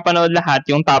 after mapanood lahat,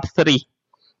 yung top 3.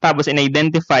 Tapos,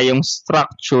 in-identify yung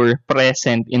structure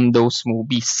present in those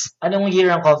movies. Anong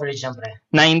year ang coverage, syempre?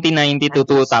 1990 to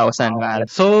 2000. Okay.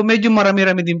 So, medyo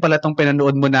marami-rami din pala itong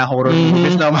pinanood mo na horror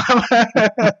movies na mga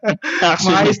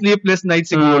sleepless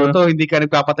nights siguro to. Hindi ka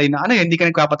nagpapatay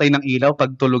ng ilaw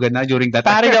pag tulugan na during that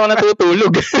time. Parang ako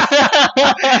natutulog.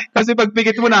 Kasi pag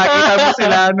pikit mo, nakakita mo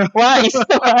sila. Wise.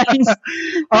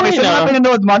 Okay, so mga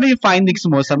pinanood mo, ano yung findings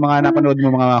mo sa mga napanood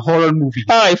mo mga horror movies?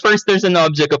 Okay, first, there's an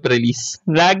object of release.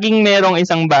 Laging merong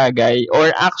isang bagay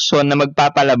or action na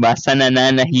magpapalabas sa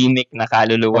nananahimik na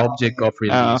kaluluwa. Object of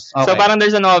release. Okay. So parang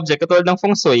there's an object, katulad ng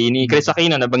feng shui ni Chris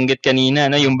Aquino, nabanggit kanina,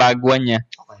 yung bagwan niya.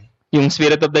 Okay. Yung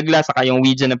Spirit of the Glass, saka yung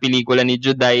Ouija na pelikula ni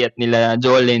Juday at nila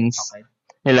Jolens. Okay.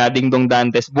 Nila Dingdong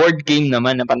Dantes. Board game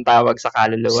naman na pantawag sa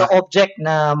kaluluwa. So object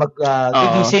na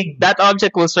gigising. That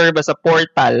object will serve as a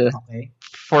portal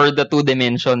for the 2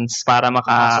 dimensions para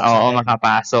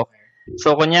makapasok.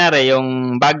 So, kunyari,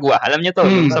 yung bagwa, alam niyo to,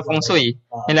 yung sa feng shui.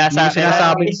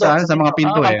 Sinasabi sa mga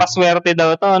pinto pampaswerte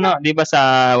daw to, no? Di ba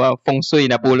sa feng shui,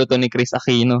 napulo to ni Chris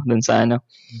Aquino dun sa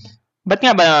Ba't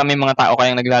nga ba may mga tao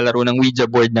kayang naglalaro ng Ouija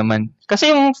board naman? Kasi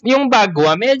yung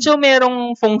bagwa, medyo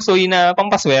merong feng shui na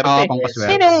pampaswerte.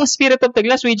 Pampaswerte. Yung Spirit of the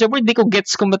Glass, Ouija board, di ko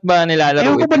gets kung ba't ba nilalaro.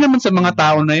 Ewan ko ba naman sa mga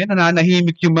tao na yan,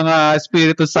 nananahimik yung mga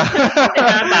spirito sa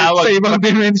ibang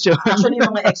dimensyon. Actually,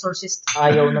 yung mga exorcist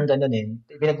ayaw ng ganun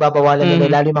Pinagbabawalan nila,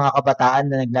 lalo yung mga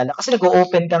kabataan na naglalaro. Kasi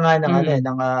nag-open ka nga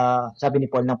ng, sabi ni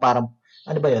Paul, ng parang,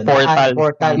 ano ba yun? Portal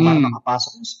para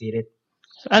makapasok ng spirit.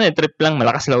 Trip lang,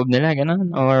 malakas loob nila,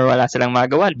 gano'n. Or wala silang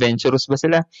magawa, adventurous ba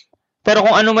sila? Pero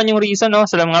kung ano man yung reason, sa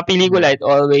mga pelikula, it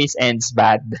always ends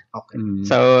bad. Okay.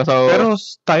 So pero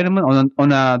tayo naman, on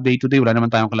a day-to-day, wala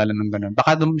naman tayong kilala ng gano'n.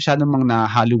 Baka masyadong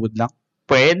mga Hollywood lang.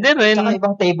 Pwede rin. Saka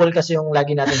ibang table kasi yung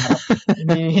lagi natin harap.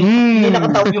 Hindi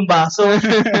nakatawag yung baso.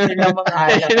 Hindi lang mga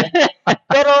halak.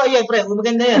 Pero, pre,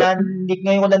 maganda yan.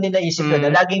 Ngayon ko lang din naisip ko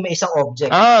na laging may isang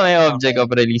object. May object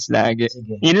of release lagi.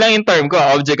 Sige. Yun lang yung term ko,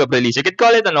 object of release. You could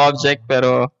call it an object,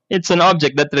 pero it's an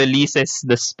object that releases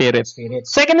the spirit.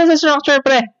 Second is a structure,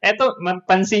 pre. Eto,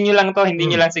 pansin nyo lang to,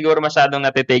 hindi nyo lang siguro masyadong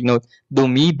natitake note.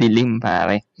 Dumidilim,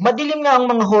 pare. Madilim nga ang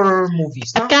mga horror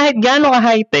movies. At kahit gaano ka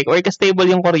high-tech or ka-stable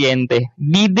yung kuryente,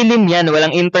 didilim yan.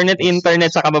 Walang internet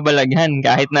sa kababalaghan.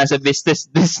 Kahit nasa business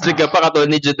district ka pa,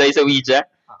 katulad ni Juday sa Ouija.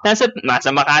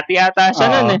 Nasa Makati ata siya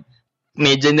nun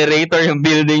May generator yung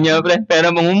building niya, pre.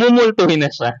 Pero mumumultuhin na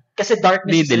siya. Kasi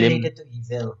darkness is related to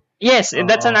evil. Yes,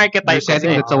 that's an archetype.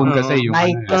 Setting the tone kasi yung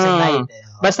night kasi night.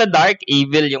 Basta dark,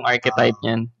 evil yung archetype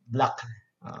niyan. Black.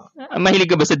 Mahilig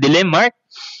ka ba sa dilim, Mark?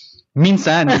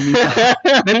 Minsan.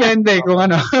 Depende kung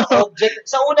ano. Object.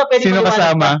 Sa una, pwede sino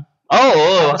kasama?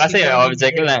 Oo, kasi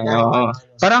object lang.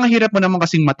 Parang hirap mo naman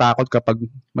kasing matakot kapag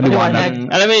maliwanag.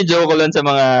 Alam mo yung joke ko lang sa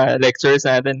mga lectures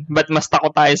natin. Ba't mas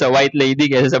takot tayo sa white lady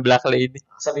kaysa sa black lady?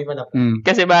 Sabi mo na.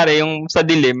 Kasi pare, yung sa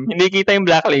dilim, hindi kita yung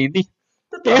black lady.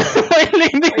 White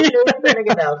lady.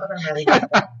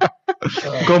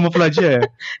 Camouflage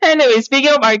Anyway,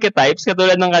 speaking of archetypes,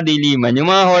 katulad ng kadiliman,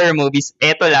 yung mga horror movies,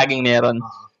 eto laging meron.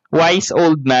 Wise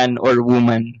old man or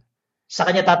woman. Sa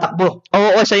kanya tatakbo.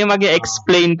 Oo, siya yung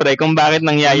mag-explain, pre, kung bakit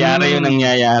nangyayari yung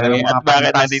nangyayari at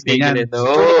bakit natitigil ito.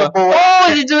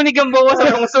 Si Junie Gamboa sa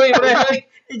feng shui, pre.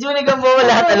 Si Junie Gamboa,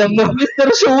 lahat alam mo.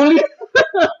 Mr. Shuli.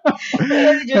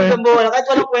 Si Junie Gamboa, kahit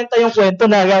walang kwenta yung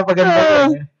kwento na paganda.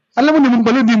 Alam mo naman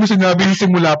pala, hindi mo sinabi yung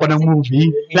simula pa ng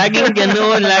movie. Laging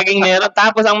ganun, laging meron.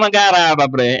 Tapos ang mag-aaraba,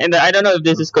 pre, and I don't know if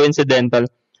this is coincidental,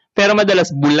 pero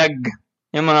madalas bulag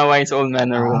yung mga wise old man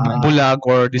or woman. Bulag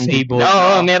or disabled.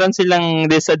 Oo, meron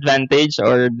silang disadvantage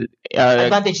or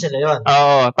advantage nila yun.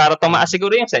 Oo, para tumaas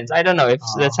siguro yung sense. I don't know if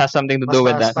that has something to do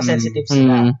with that. Mas sensitive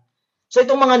sila. So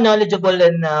itong mga knowledgeable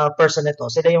person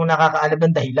nito, sila yung nakakaalam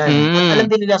ng dahilan. At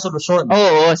alam din nila ang solusyon.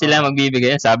 Oo, sila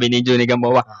magbibigay. Sabi ni Junie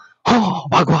Gamboa,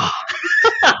 wagwa.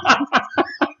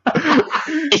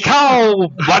 Ikaw,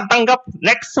 wag tanggap,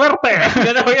 next swerte.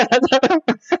 Gano'n.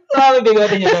 Sabi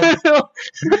bigotin nyo.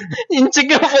 Yung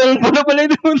chick na pala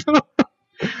doon.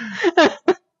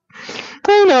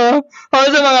 Ano?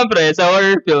 Sa mga pre, sa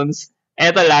horror films,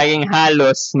 eto laging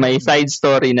halos may side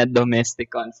story na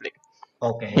domestic conflict.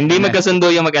 Okay. Hindi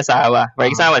magkasundo yung mag-asawa. For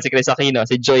example, si Chris Aquino,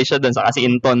 si Joy siya doon, saka si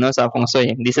Inton, sa feng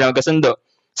shui. Hindi sila magkasundo.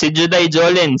 Si Juday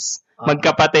Jolens,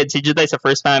 magkapatid. Si Juday sa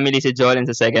first family, si Jolens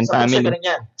sa second family.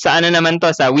 Sa ano naman to?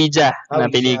 Sa Ouija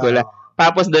na pelikula.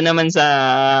 Tapos doon naman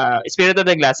sa Spirit of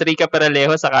the Glass, Rica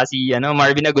Peralejo, saka si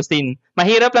Marvin Agustin.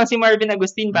 Mahirap lang si Marvin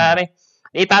Agustin, pare.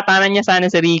 itatanan niya sana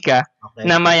si Rika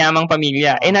na mayamang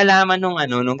pamilya. Nalaman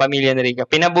nung pamilya ni Rika,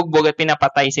 pinabugbog at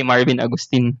pinapatay si Marvin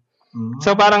Agustin.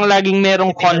 So parang laging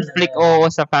merong conflict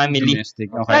sa family. Domestic,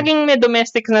 okay. Laging may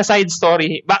domestic na side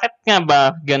story. Bakit nga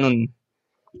ba ganun?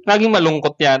 Laging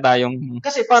malungkot yata yung...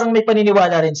 Kasi parang may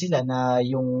paniniwala rin sila na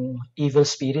yung evil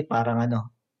spirit parang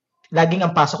laging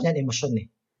ang pasok niyan emosyon eh.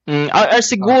 Or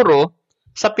siguro,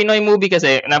 sa Pinoy movie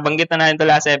kasi, nabanggit na natin ito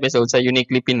last episode sa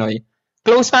Uniquely Pinoy,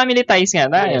 close family ties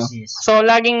nga tayo. Yes. So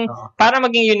laging, para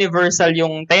maging universal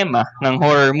yung tema ng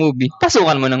horror movie,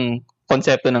 pasukan mo ng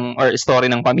konsepto or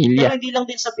story ng pamilya. Pero hindi lang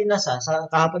din sa Pinas sa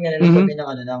kahapon nga nalipad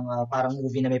ng parang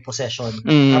movie na may possession.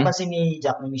 Napansin ni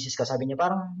Jack, ng misis ko, sabi niya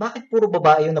parang bakit puro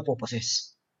babae yung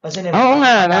napoposes? Pansin niya. Oo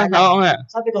nga.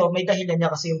 Sabi ko, may dahilan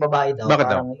niya kasi yung babae daw. Bakit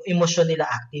parang emotion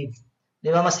nila active. 'Di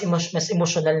ba mas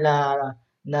emotional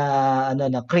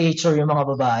na creature yung mga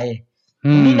babae.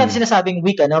 Hindi natin sinasabing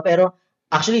weak pero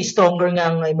actually stronger nga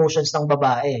ang emotions ng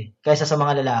babae kaysa sa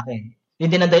mga lalaki. Yun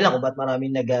din ang dahilan kung ba't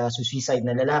maraming nag-suicide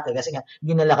na lalaki kasi nga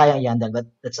hindi nila kayang i-handle, but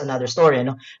that's another story,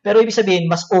 Pero ibig sabihin,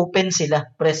 mas open sila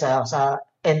sa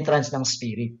entrance ng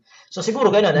spirit. So siguro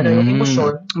ganun, yung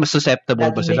emosyon. Mas susceptible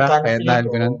ba sila? Kaya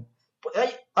dahil ganun?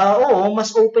 Oo,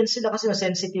 mas open sila kasi mas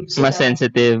sensitive sila. Mas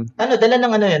sensitive. Dala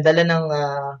ng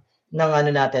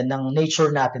natin, ng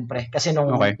nature natin, pre. Kasi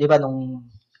di ba, nung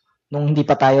hindi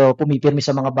pa tayo pumipirmi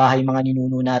sa mga bahay, mga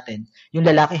ninuno natin, yung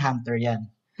lalaki hunter yan.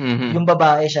 Yung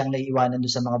babae siyang naiiwanan doon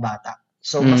sa mga bata.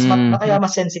 So, kaya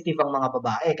mas sensitive ang mga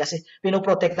babae kasi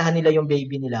pinoprotektahan nila yung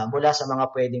baby nila mula sa mga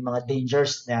pwedeng mga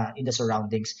dangers na in the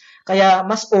surroundings. Kaya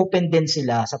mas open din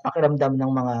sila sa pakiramdam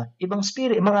ng mga ibang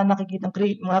spirit, mga nakikitang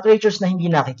mga creatures na hindi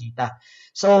nakikita.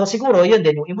 So, siguro, yun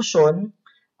din, yung emosyon,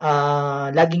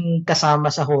 laging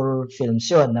kasama sa horror films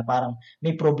yun, na parang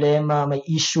may problema, may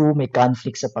issue, may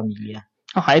conflict sa pamilya.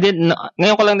 Okay,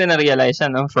 ngayon ko lang din na-realize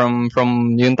from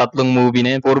yung tatlong movie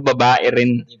na yun, puro babae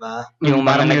rin. Diba? Yung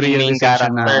mga naging main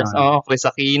characters. Chris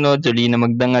Aquino, Jolina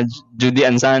Magdangal, Judy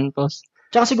Ann Santos.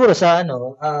 Tsaka siguro sa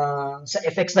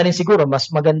effects na rin siguro,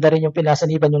 mas maganda rin yung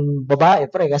pinasaniban yung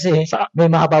babae, pre, kasi may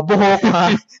mahaba buhok,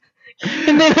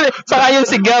 Hindi, saka yung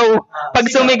sigaw. Pag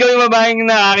sumigaw yung babaeng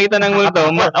nakakita ng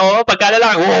multo,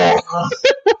 pagkalalaki,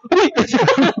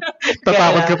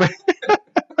 tatakot ka pa.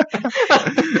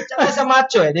 Tsaka sa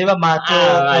macho di ba? Macho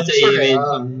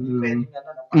image.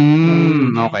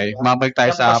 Okay. Mabalik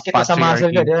tayo sa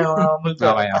patriarchy.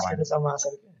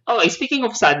 Okay, speaking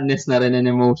of sadness na rin and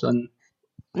emotion,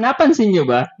 napansin nyo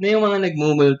ba na yung mga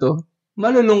nagmumulto,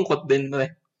 malulungkot din,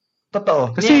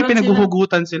 Totoo. Kasi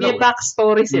pinaghuhugutan sila. May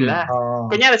backstory sila.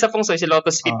 Kunyari sa Feng Shui, si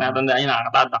Lotus Feet, natandaan yung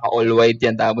nakakatata ka, all white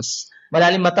yan, tapos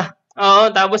malalim mata.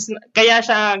 Oo, tapos kaya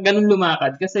siya ganun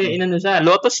lumakad kasi siya,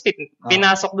 Lotus Feet,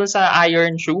 pinasok dun sa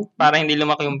iron shoe para hindi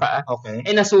lumaki yung paa. Okay.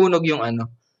 Nasunog yung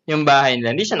yung bahay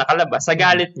nila. Hindi siya nakalabas. Sa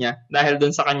galit niya, dahil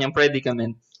dun sa kanyang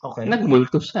predicament,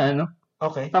 nagmulto siya,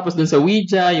 Okay. Tapos dun sa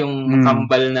Ouija, yung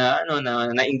kambal na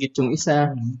nainggit yung isa.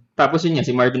 Tapos yun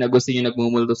si Marvin Agustin yung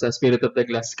nagmumulto sa Spirit of the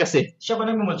Glass. Kasi siya ba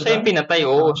nagmumulto? Siya yung pinatay.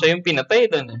 Siya yung pinatay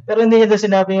doon. Pero hindi niya doon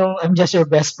sinabi yung I'm just your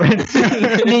best friend.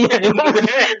 Hindi niya yung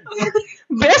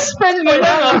best friend mo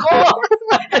lang ako.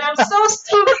 I'm so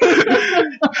stupid.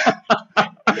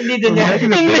 Hindi din niya.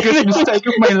 The biggest mistake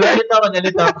of my life.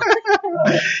 Nalito.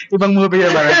 Ibang movie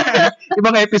yan,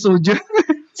 ibang episode yun.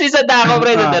 Si Sadako,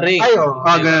 pre, the Ring.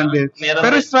 Ganun din.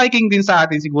 Pero striking din sa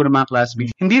atin siguro mga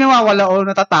classmates. Hindi nawawala o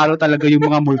natatalo talaga yung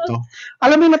mga multo.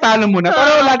 Alam mo yung natalo mo na,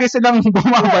 pero lagi silang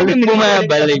bumabalik.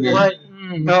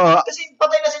 Kasi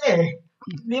patay na sila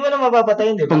Hindi mo na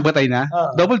mapapatayin, di ba? Kung batay na?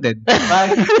 Double dead.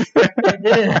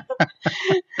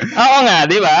 Oo nga,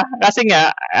 di ba? Kasi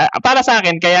nga, para sa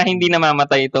akin, kaya hindi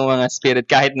namamatay itong mga spirit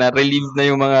kahit na relieved na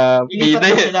yung mga bida.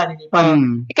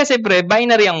 Kasi pre,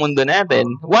 binary ang mundo natin.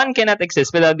 One cannot exist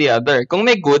without the other. Kung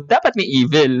may good, dapat may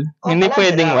evil. Hindi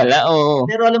pwedeng wala.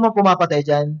 Pero alam mo, pumapatay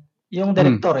dyan, yung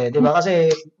director di ba? Kasi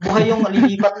buhay yung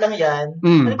lilipat lang yan.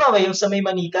 Ano ba yung sa may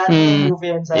manika?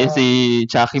 Movie yan sa... si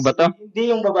Chucky ba to?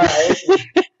 Hindi yung babae.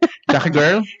 Chucky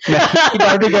girl? Si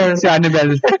Barbie girl. Si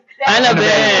Annabelle.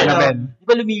 Annabelle. Di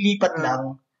ba lumilipat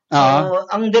lang? So,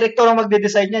 ang director ang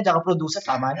magde-decide niya, tsaka producer,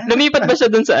 tama na. Lumipat ba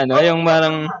siya dun sa yung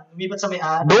parang... Lumipat sa may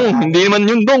Dong, hindi naman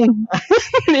yung Dong.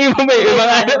 Hindi mo ba yung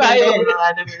mga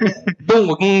Dong,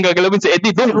 huwag mong gagalawin si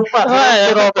Eddie. Dong.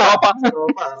 Si Ropa.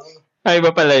 Ay,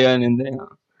 ba pala yun? Hindi.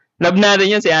 Love natin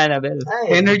yun si Annabelle.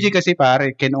 Energy kasi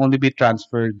pare, can only be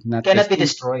transferred. Cannot be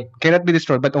destroyed. Cannot be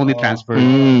destroyed, but only transferred.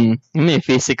 May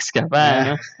physics ka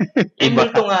pa. Iba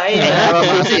ito nga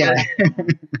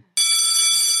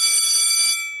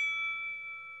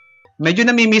medyo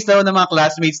nami-miss daw ng mga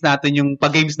classmates natin yung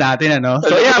pag-games natin, ano?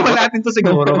 So, ihabol natin to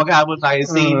siguro. Mag-habol tayo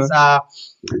since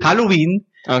Halloween.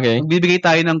 Okay. Bibigay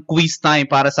tayo ng quiz time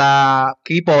para sa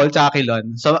kay Paul tsaka kay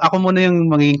Lon. So, ako muna yung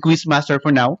magiging quiz master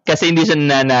for now. Kasi hindi siya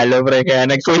nanalo, pre. Kaya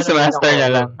nag-quiz master na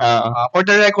lang. For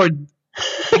the record,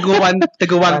 tigo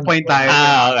 1 point tayo.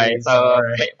 Okay. So,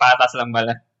 patas lang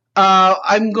pala.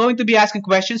 I'm going to be asking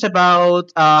questions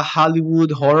about Hollywood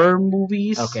horror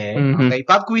movies. Okay. Okay.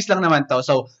 Pop quiz lang naman to.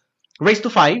 So, race to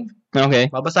 5.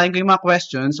 Okay. Babasahin ko yung mga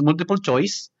questions, multiple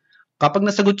choice. Kapag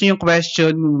nasagot nyo yung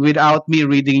question without me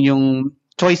reading yung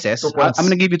choices, I'm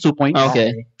gonna give you 2 points.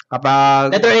 Okay.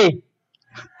 Kapag... Letter A.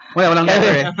 Walang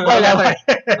letter eh.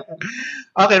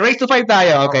 Okay, race to 5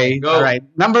 tayo. Okay. Go. Alright.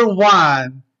 Number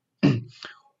 1.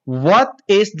 What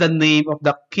is the name of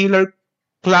the killer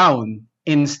clown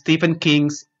in Stephen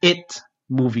King's It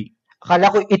movie?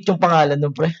 Akala ko It yung pangalan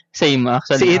nun, pre. Same,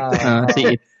 actually. Si It. Si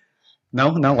It.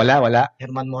 No, wala.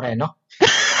 Herman Moreno.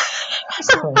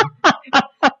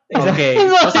 Okay.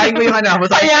 Basahin ko yung ano.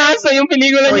 Payaso yung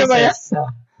pelikula niya ba yan?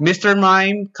 Mr.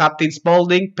 Mime, Captain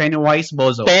Spaulding, Pennywise,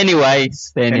 Bozo.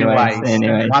 Pennywise. 1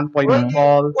 point ng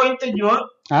Paul. Pointed yun?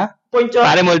 Ha? Point yun?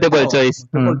 Pare multiple choice.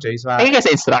 Multiple choice. Eh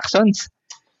kasi instructions.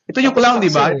 Ito yung clown,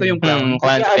 di ba? Ito yung clown.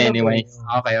 Clown Pennywise.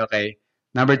 Okay.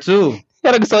 Number 2.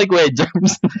 Pero gusto ko yung Kuya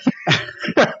Germs.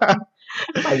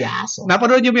 Payaso.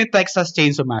 Napanood niyo ba yung Texas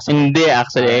Chainsaw Massacre? Hindi,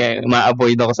 actually.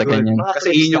 Ma-avoid ako sa ganyan.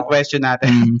 Kasi yun yung question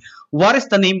natin. What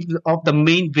is the name of the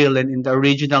main villain in the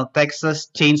original Texas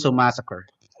Chainsaw Massacre?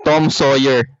 Tom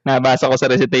Sawyer. Nabasa ko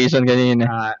sa recitation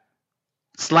kanina.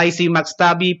 Slicey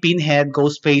McStabby, Pinhead,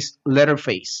 Ghostface,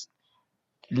 Leatherface.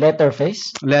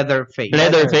 Leatherface? Leatherface.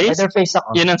 Leatherface? Leatherface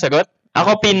ako. Yun ang sagot?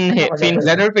 Ako Pinhead.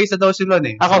 Leatherface na daw si Lon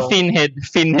eh. Ako Pinhead.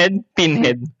 Pinhead.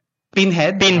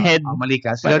 Pinhead? Mali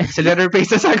ka. Si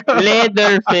Leatherface na sagot.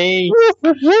 Leatherface.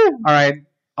 Alright.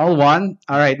 All one.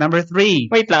 Alright. Number 3.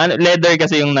 Wait lang. Leather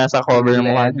kasi yung nasa cover ng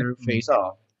mukha. Leatherface.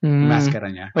 Maskara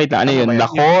niya. Wait lang. Ano yun?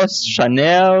 Lacoste?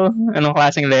 Chanel? Anong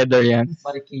klaseng leather yan?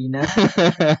 Marikina.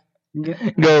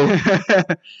 Go.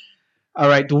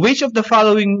 Alright. Which of the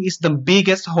following is the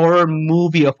biggest horror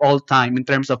movie of all time in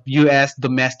terms of U.S.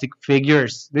 domestic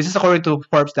figures? This is according to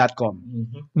Forbes.com.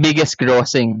 Biggest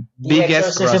grossing. The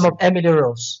Exorcism of Emily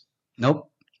Rose. Nope.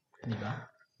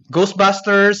 Diba?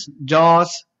 Ghostbusters,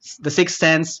 Jaws, The Sixth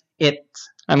Sense, It.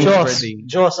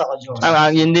 Jaws ako, Jaws.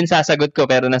 Yun din sasagot ko,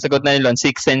 pero nasagot na nilon.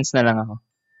 Sixth Sense na lang ako.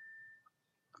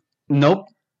 Nope.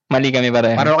 Mali kami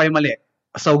pareho. Pareho kayo mali.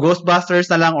 So,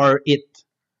 Ghostbusters na lang or It?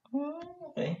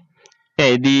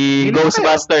 Okay, di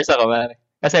Ghostbusters ako, pare.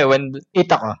 Kasi when... It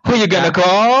ako. Who you gonna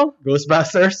call?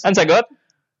 Ghostbusters. Ang sagot?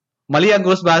 Mali ang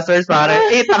Ghostbusters, pare.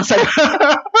 It ang sagot.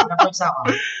 Napoints ako.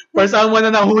 For someone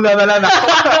na nahula na lang.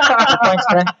 Napoints,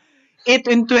 pre. It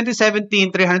in 2017,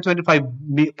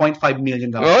 $325.5 million.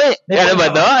 Oy, ano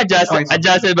ba to?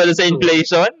 Adjusted ba sa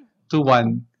inflation?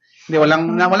 2-1. Hindi,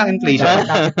 walang inflation.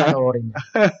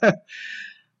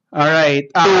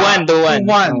 Alright.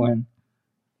 2-1.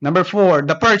 Number 4,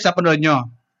 The Purge, napanood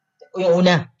nyo? Yung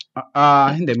una.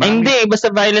 Hindi. Hindi, basta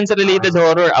violence-related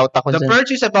horror, out ako The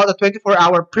Purge is about a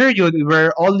 24-hour period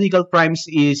where all legal crimes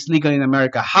is legal in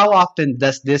America. How often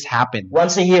does this happen?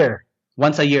 Once a year.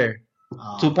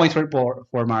 2 points for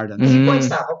Marlon. 3 points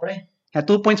na ako, pre. 2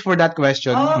 points for that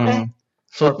question. Okay.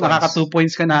 So, nakaka 2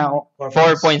 points ka na.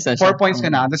 4 points na 4 siya. points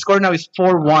ka na. The score now is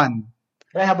 4-1.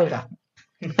 Pre, habol ka.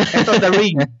 Ito, The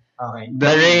Ring. Okay.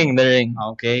 The Ring.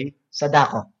 Okay.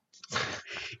 Sadako.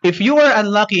 If you are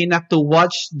unlucky enough to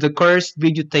watch the cursed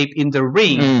videotape in The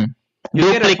Ring,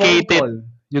 duplicate it.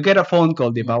 You get a phone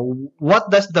call, di ba? What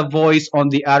does the voice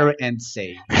on the other end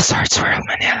say? Resorts World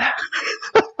Manila.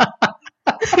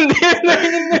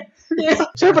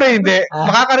 Siyempre hindi.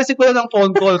 Makaka-receive ko lang ng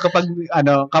phone call kapag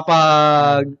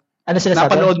ano sinasabi?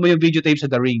 napanood mo yung videotape sa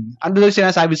The Ring. Ano daw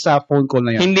sinasabi sa phone call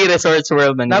na yun? Hindi Resorts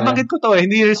World Manila. Nabanggit ko to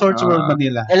hindi Resorts World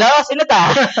Manila. Hello, sino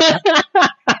ta?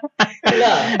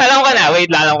 Alam ko na,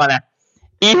 alam ko na.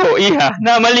 Iha,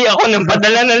 namali ako nang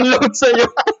padala ng load sa'yo.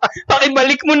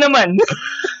 Pakibalik mo naman.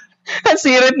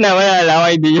 Sirit na, wala lang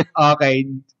idea. Okay.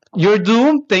 You're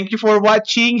doomed. Thank you for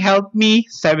watching. Help me.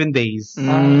 7 days.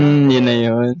 Yun na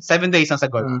yun. 7 days ang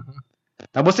sagot.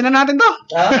 Tapusin na natin to.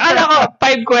 Ano ko,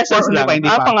 5 questions lang.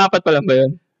 Pang-apat pa lang ba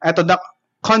yun? Eto, The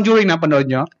Conjuring na panood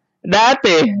nyo?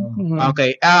 Dati.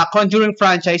 Okay. Conjuring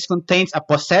franchise contains a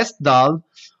possessed doll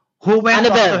who went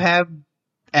on to have,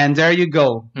 and there you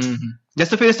go.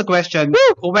 Just to finish the question,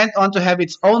 who went on to have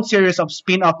its own series of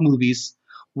spin-off movies.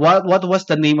 what was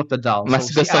the name of the doll? Mas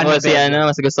So, gusto ko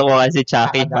mas gusto ko kasi si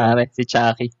Chucky, pare. Si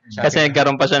Chucky. Kasi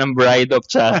nagkaroon pa siya ng Bride of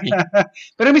Chucky.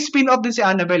 Pero may spin-off din si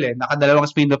Annabelle eh. Nakadalawang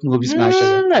spin-off movies nga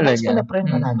siya. Talaga.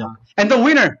 And the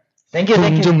winner! Thank you.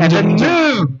 And the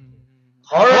new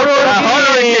Horror!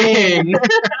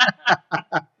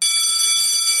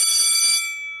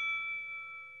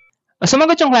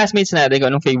 Sumagot yung classmates natin kung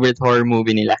anong favorite horror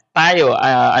movie nila. Tayo,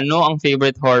 ano ang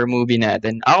favorite horror movie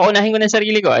natin? Ako, unahin ko na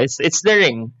sarili ko. It's The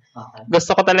Ring. Okay.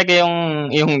 Gusto ko talaga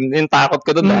yung takot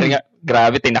ko doon dahil nga,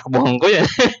 grabe, tinakbuhan ko yun.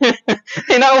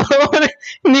 Tinakbo ko.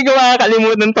 Hindi ko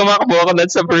makakalimutan tumakbo ko dahil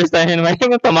sa first time naman.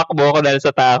 Yung tumakbo ko dahil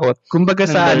sa takot. Kumbaga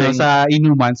sa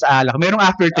inuman, sa alak, merong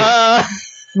aftertaste.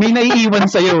 May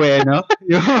naiiwan sa'yo eh, no?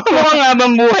 Mukhang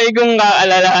habang buhay kong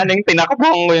kaalalahaning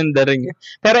tinakbuhan ko yung The Ring.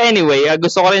 Pero anyway,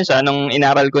 gusto ko rin siya nung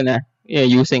inaral ko na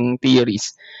using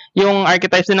theories. Yung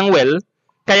archetypes ng well,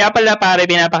 kaya pala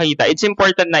pare pinapakita, it's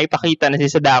important na ipakita na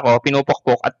si Sadako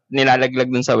pinupukpok at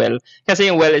nilalaglag dun sa well. Kasi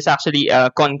yung well is actually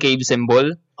a concave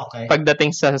symbol. Okay.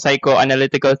 Pagdating sa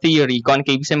psychoanalytical theory,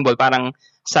 concave symbol parang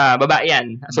sa babae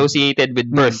yan, associated with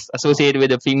birth, associated with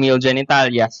the female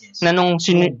genitalia, na nung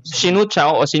sinut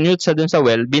siya dun sa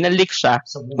well, binalik siya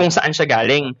kung saan siya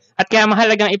galing. At kaya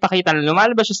mahalagang ipakita na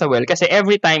lumalabas siya sa well kasi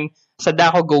every time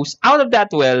Sadako goes out of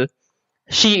that well,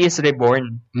 she is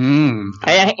reborn.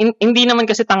 Kaya hindi naman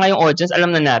kasi tanga yung audience.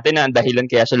 Alam na natin na ang dahilan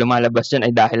kaya siya lumalabas dyan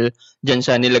ay dahil dyan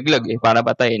siya nilaglag para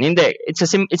patayin. Hindi. It's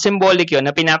symbolic yun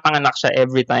na pinapanganak siya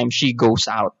every time she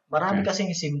goes out. Marami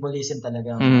kasing symbolism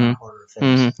talaga ng horror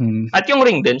films. At yung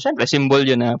ring din, syempre, symbol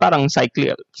yun na parang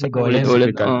cyclical.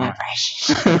 Ulit.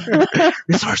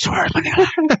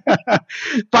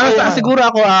 Para siguro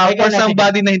ako, for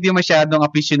somebody na hindi masyadong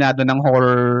aficionado ng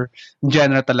horror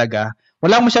genre talaga,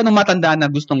 wala akong masyadong matandaan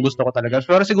na gustong-gusto ko talaga.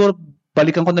 Pero siguro,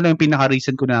 balikan ko na lang yung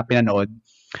pinaka-recent ko na pinanood.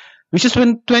 Which is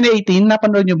when 2018,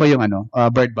 napanood nyo ba yung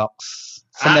Bird Box?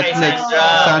 Sa Netflix.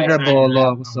 Sandra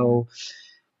Bullock. So,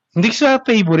 hindi ko siya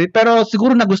favorite, pero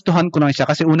siguro nagustuhan ko lang siya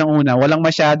kasi unang-una, walang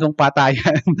masyadong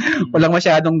patayan. Walang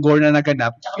masyadong gore na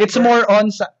naganap. It's more on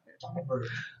sa...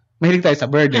 Mahilig tayo sa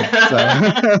bird eh. So,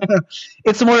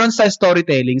 it's more on sa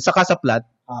storytelling, saka sa plot.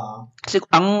 Kasi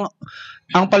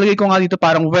ang palagay ko nga dito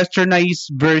parang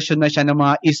westernized version na siya ng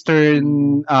mga eastern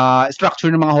structure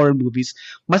ng mga horror movies.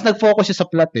 Mas nag-focus siya sa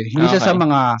plot eh. Hindi siya sa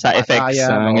mga sa effects,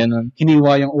 ganun.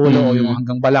 Hiniwa yung ulo o yung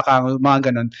hanggang balakang,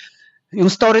 mga ganun. Yung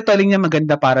storytelling niya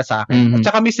maganda para sa akin. At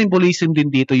saka may symbolism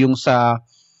din dito yung sa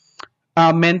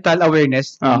mental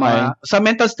awareness sa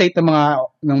mental state ng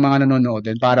mga nanonood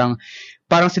din. Parang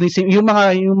yung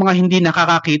mga hindi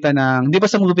nakakakita ng, di ba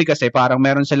sa movie kasi parang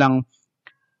meron silang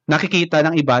nakikita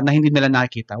ng iba na hindi nila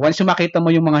nakikita. Once yung makita mo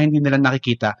yung mga hindi nila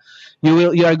nakikita,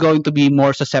 you are going to be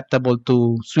more susceptible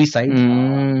to suicide.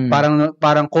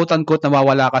 Parang quote-unquote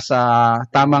nawawala ka sa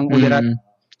tamang ulirat.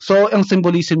 So, ang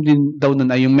symbolism din daw nun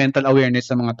ay yung mental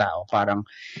awareness ng mga tao. Parang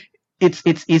it's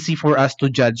easy for us to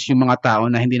judge yung mga tao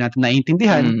na hindi natin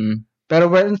naiintindihan. Pero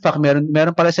in fact,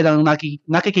 meron pala silang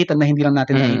nakikita na hindi lang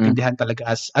natin naiintindihan talaga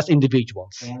as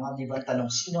individuals. Kaya nga, di ba, tanong,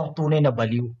 sino ang tunay na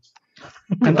baliw?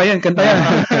 Kanta yan.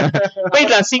 Wait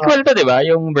lang, sequel to, di ba?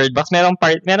 Yung Bird Box. Meron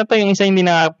pa yung isa hindi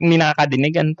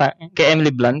nakakadinig. Kay Emily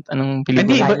Blunt. Anong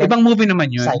pelikula? Hindi, ibang movie naman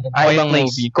yun. Ibang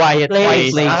movie. Quiet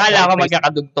Place. Akala ko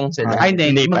magkakadugtong sila.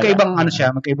 Hindi. Magkaibang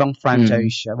magkaibang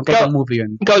franchise siya. Magkaibang movie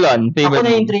yun. Ikaw, Lon. Ako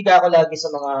na-intriga ako lagi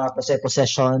sa mga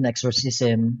possession,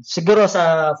 exorcism. Siguro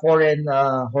sa foreign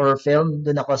horror film,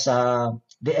 dun ako sa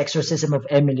The Exorcism of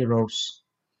Emily Rose.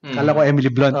 Kala ko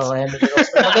Emily Blunt. Oo, Emily Rose.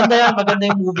 Maganda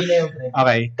yung movie na yun.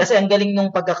 Okay. Kasi ang galing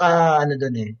nung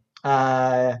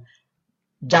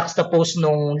juxtapose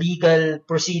nung legal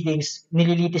proceedings,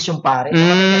 nililitis yung pare.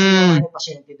 Kasi yung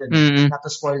pasyente doon. Not to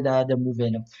spoil the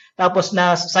movie. No? Tapos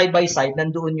na side by side,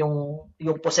 nandoon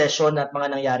yung possession at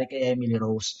mga nangyari kay Emily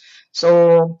Rose. So,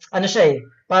 siya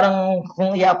parang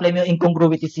kung i-apply mo yung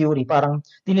incongruity theory, parang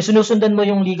sinusundan mo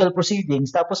yung legal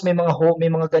proceedings, tapos may mga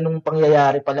ganung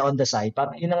pangyayari pala on the side,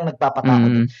 parang yun ang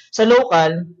nagpapatakot. Sa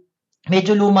local,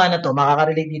 medyo luma na to,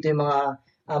 makaka-relate dito yung mga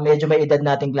medyo may edad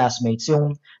nating classmates,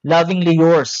 yung Lovingly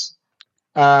Yours.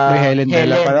 Helen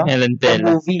Tella.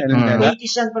 Movie.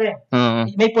 80s yan, pre.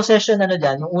 May possession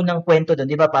dyan, yung unang kwento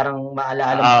doon, di ba parang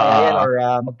maalaala mo kaya yan or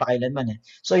magpakailanman.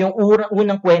 So yung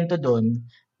unang kwento doon,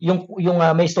 yung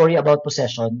may story about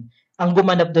possession, ang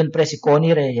gumanap doon pre si Connie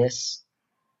Reyes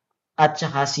at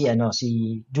saka si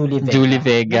Julie Vega. Julie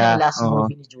Vega. Yung last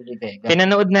movie ni Julie Vega.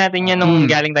 Pinanood natin yan nung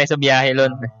galing tayo sa biyahe,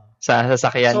 Lon. sa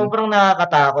sasakyan. Sobrang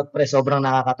nakakatakot, pre. Sobrang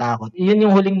nakakatakot. Yun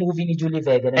yung huling movie ni Julie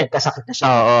Vega na nagkasakit na siya.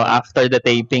 Oo, after the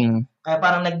taping. Kaya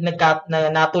parang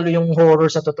natuloy yung horror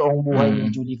sa totoong buhay ni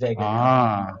Julie Vega.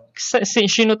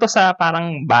 Sino to sa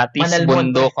parang Batis, Manalmon,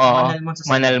 bundok.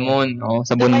 Manalmon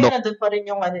sa bundok. Kaya nandun pa rin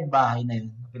yung bahay na yun.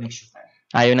 Pinag-shoot.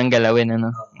 Ayaw nang galawin, ano?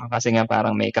 Kasi nga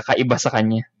parang may kakaiba sa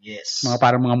kanya. Yes.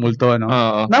 Parang mga multo, no?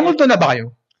 Oo. Namulto na ba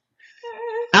kayo?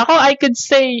 Ako, I could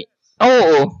say,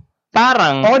 oo.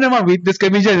 Parang. Oo naman, witness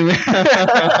kami dyan.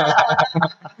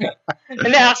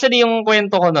 Hindi, actually, yung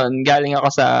kwento ko nun, galing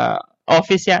ako sa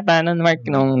office yata nun, Mark,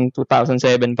 nung 2007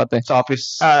 pa to. Sa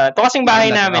office? Ito kasing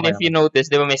bahay namin, if you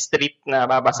notice, di ba may street na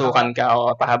papasukan ka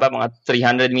o pahaba, mga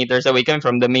 300 meters away kami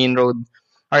from the main road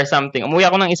or something. Umuwi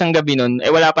ako ng isang gabi nun,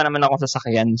 wala pa naman akong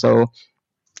sasakyan. So,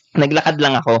 naglakad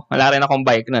lang ako. Wala rin akong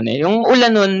bike nun eh. Yung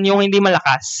ulan nun, yung hindi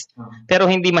malakas,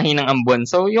 pero hindi mahinang ambon.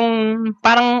 So, yung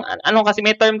parang, kasi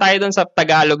may term tayo dun sa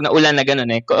Tagalog na ulan na ganun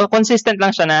eh. Consistent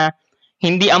lang siya na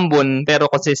hindi ambon,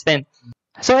 pero consistent.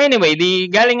 So, anyway,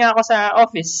 galing nga ako sa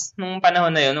office nung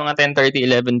panahon na yun, mga 10:30,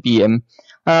 11 p.m.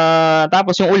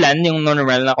 Tapos yung ulan, yung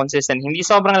normal na consistent, hindi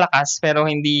sobrang lakas, pero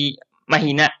hindi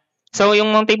mahina. So,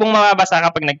 yung tipong mababasa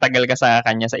kapag nagtagal ka sa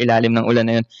kanya sa ilalim ng ulan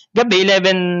na yun. Gabi,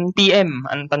 11 p.m.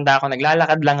 Ang tanda ko,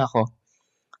 naglalakad lang ako.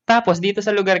 Tapos, dito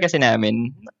sa lugar kasi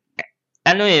namin,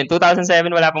 2007,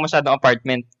 wala pang masyadong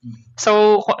apartment.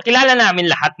 So, kilala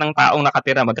namin lahat ng taong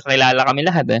nakatira. Magkakilala kami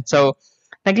lahat eh. So,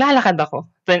 naglalakad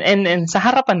ako. And sa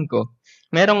harapan ko,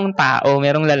 merong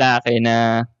lalaki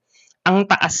na ang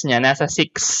taas niya, nasa 6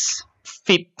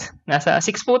 feet. Nasa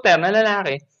 6-footer na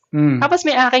lalaki. Tapos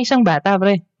may akay siyang bata,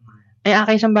 pre. May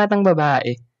akay siyang batang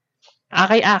babae.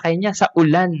 Akay-akay niya sa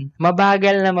ulan.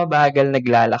 Mabagal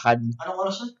naglalakad. Anong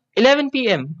oras yun? 11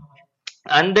 p.m.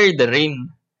 Under the rain.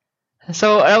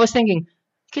 So, I was thinking,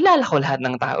 kilala ko lahat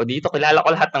ng tao dito. Kilala ko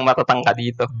lahat ng matatangka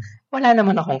dito. Wala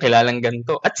naman akong kilalang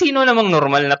ganito. At sino namang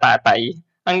normal na tatay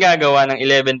ang gagawa ng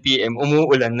 11 p.m.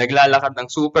 umuulan, naglalakad ng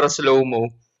super slow-mo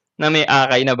na may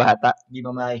akay na bata? Hindi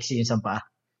ba maiksi yung sampa?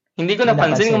 Hindi ko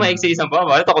napansin kung maiksi isang pa.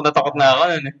 Bakit takot na takot na ako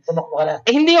nun eh. Tumakbo ka na.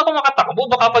 Hindi ako makatakbo.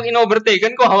 Baka pag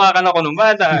in-overtaken ko, hawakan ako ng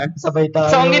bata. Sabay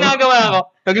tayo. So, ang ginagawa ko,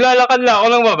 naglalakad lang ako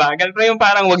ng babagal. Pero yung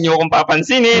parang wag niyo akong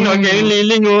papansinin, wag kayong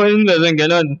lilingon,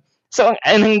 gano'n. So,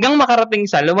 hanggang makarating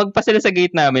siya, lumagpas sila sa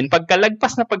gate namin.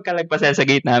 Pagkalagpas sila sa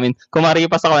gate namin,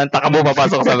 kumaripas ako ng takbo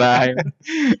papasok sa bahay.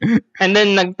 And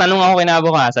then, nagtanong ako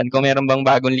kinabukasan kung meron bang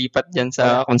bagong lipat dyan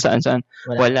sa kung saan-saan.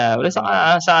 Wala.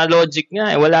 Sa logic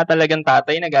nga, wala talagang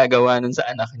tatay na gagawa nun sa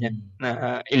anak niya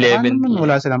na 11 p.m.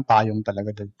 Wala silang payong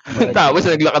talaga doon. Tapos,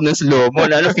 naglakad ng slow mo.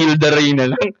 Feel the rain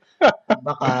na lang.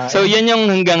 So, yan yung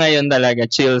hanggang ngayon talaga.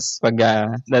 Chills pag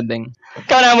dating.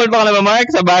 Kanamol pa ka na ba,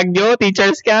 Mark? Sa Baguio?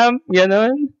 Teacher's camp?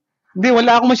 Ganon? Hindi,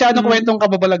 wala ako masyadong kwentong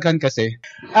kababalaghan kasi.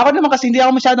 Ako naman kasi, hindi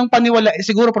ako masyadong paniwala.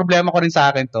 Siguro problema ko rin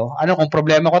sa akin to. Kung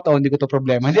problema ko to, hindi ko to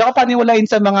problema. Hindi ako paniwalain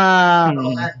sa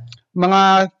mga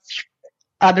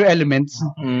other elements.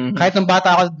 Kahit nung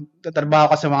bata ako, tatrabaho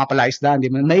ko sa mga palaisdaan.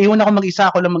 Naiwan ako mag-isa.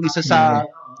 Ako lang mag-isa sa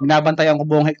binabantayan ko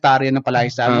buong hektarya ng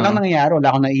palaisdaan. Walang nangyayari. Wala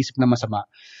akong naisip na masama.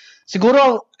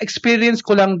 Siguro, experience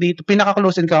ko lang dito,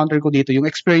 pinaka-close encounter ko dito, yung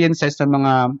experiences ng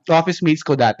mga office mates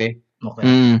ko dati.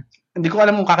 Okay. Hindi ko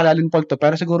alam kung kakalalin po ito,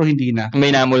 pero siguro hindi na.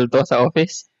 May namulto sa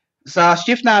office? Sa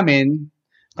shift namin,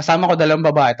 kasama ko 2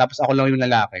 babae, tapos ako lang yung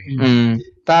lalaki.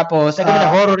 Tapos,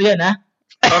 horror yan, ha?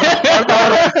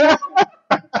 Horror.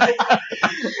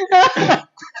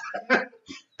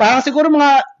 Parang siguro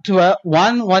mga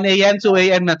 1 a.m., 2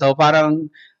 a.m. na to,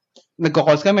 parang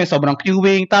nagko-calls kami, sobrang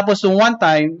queuing. Tapos yung one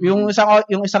time, yung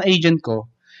isang agent ko,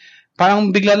 parang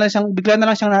bigla na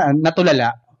lang siyang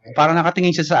natulala. Parang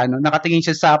nakatingin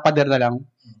siya sa pader na lang.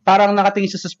 Parang nakatingin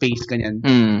siya sa space, ganyan.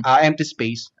 Empty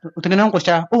space. Tinanong ko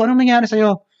siya, anong nangyari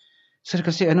sa'yo? Sir,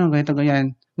 kasi ganito,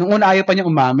 ganyan. Nung una, ayaw pa niya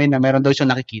umamin na meron daw siyang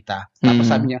nakikita. Tapos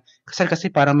sabi niya, sir, kasi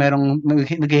parang merong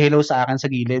nag-hello sa akin sa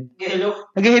gilid.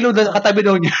 Nag-hello daw, katabi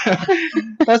daw niya.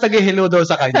 Tapos nag-hello daw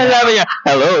sa kanya. Sabi niya,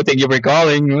 hello, thank you for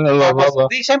calling. Tapos,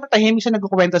 siyempre, tahimik siya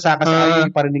nagkukwento sa akin sa kanya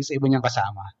yung parinig sa iba niyang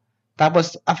kasama.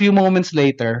 Tapos, a few moments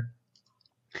later,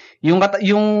 yung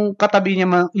katabi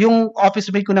niya, yung office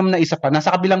mate ko naman na isa pa,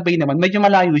 nasa kabilang bay naman, medyo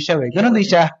malayo siya eh. Ganun din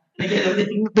siya.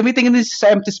 Tumitingin din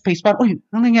sa empty space. Parang,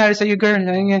 anong nangyari sa'yo, girl?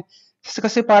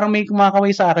 Kasi parang may kumakaway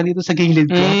sa akin dito sa gilid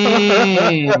ko.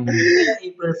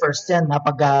 April 1st yan,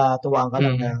 napagtuwaan ka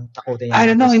lang na takutin yan. I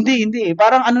don't know, hindi.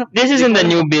 Parang This is in the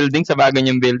new building, sa bago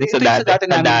niyong building, sa dati.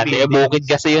 Bukid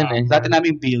kasi yun eh. Dati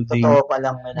namin building. Totoo pa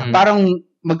lang. Parang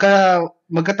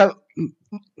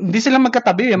hindi sila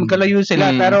magkatabi, magkalayo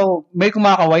sila, pero may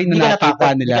kumakaway na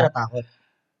nakita nila. Hindi ka natakot.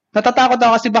 Natatakot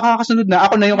ako kasi baka kasunod na.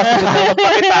 Ako na yung kasunod na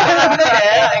magpakita.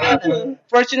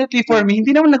 Fortunately for me,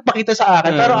 hindi naman nagpakita sa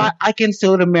akin. Pero I can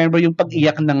still remember yung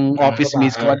pag-iyak ng office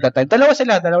mates ko at that time. Dalawa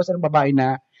silang babae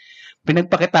na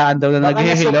pinagpakitaan daw na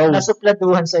nag-hello.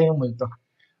 Nasupladuhan sa yung multo.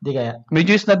 Di kaya?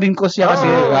 Medyo snabing ko siya kasi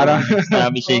parang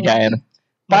Sabi siya kaya.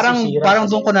 Parang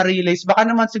doon ko na-realize. Baka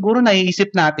naman siguro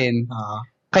naiisip natin.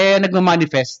 Kaya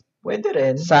nagmamanifest. Pwede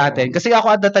rin. Sa atin. Kasi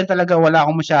ako at that time talaga wala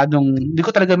akong hindi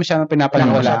ko talaga masyadong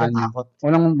pinapaniwalaan.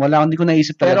 Hindi ko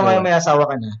naisip talaga. Pero ngayon may asawa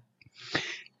ka na.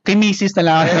 Kay Mrs. na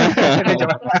lang.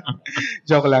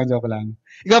 Joke lang.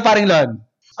 Ikaw paring Lon.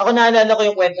 Ako naalala ko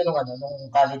yung kwento nung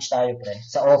college tayo, pre.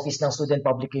 Sa office ng student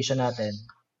publication natin.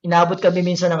 Inabot kami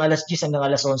minsan ng alas 10 hanggang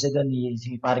alas 11 doon ni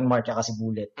si paring Mark at si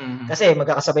Bullet. Kasi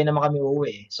magkakasabay naman kami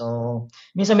uuwi. So,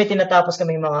 minsan may tinatapos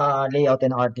kami mga layout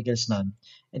and articles nun.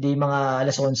 E di mga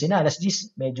alas 11 na, alas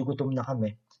 10, medyo gutom na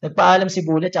kami. Nagpaalam si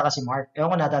Bullet at si Mark.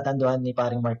 Ewan ko natatanduan ni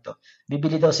paring Mark to.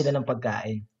 Bibili daw sila ng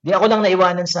pagkain. Di ako lang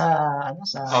naiwanan sa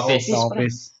office.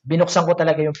 Binuksan ko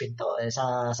talaga yung pinto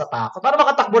sa tako. Para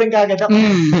makatakbo rin kagad ako.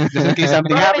 Just in case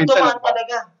something happens. Dumaan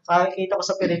talaga. Nakikita ko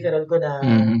sa peripheral ko na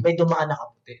may dumaan na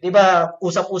kaputi. Di ba,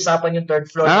 usap-usapan yung third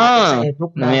floor sa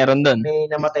Eduk na meron doon. May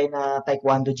namatay na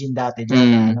taekwondo gym dati.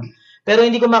 Pero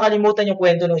hindi ko makalimutan yung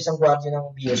kwento ng isang gwardiya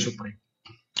ng BSU, pre.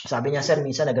 Sabi niya, sir,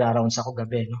 minsan nagra-rounds ako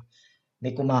gabi, no?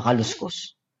 May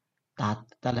kumakaluskos.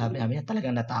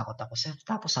 Talagang natakot ako, sir.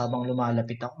 Tapos habang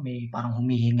lumalapit ako, may parang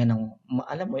humihinga ng,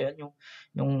 alam mo yun,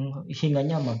 yung hinga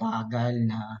niya mabagal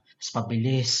na, mas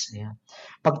pabilis. Ayan.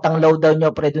 Pagtanglaw daw niya,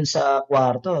 pre, dun sa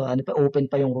kwarto, open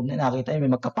pa yung room na nakita niya,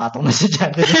 may magkapatong na siya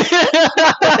dyan.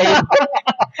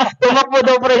 Tumakbo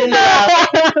daw, pre, yung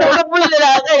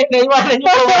lalaki. Naiwanan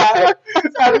niya po.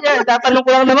 Sabi niya, tatanong ko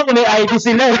lang naman kung may ID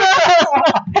sila.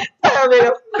 Sabi ko,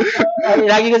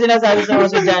 lagi ko sinasabi sa mga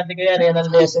estudyante ko yan ang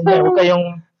lesson niya. Huwag kayong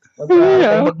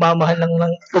magmamahal ng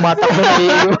tumatakbo na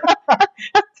iyo.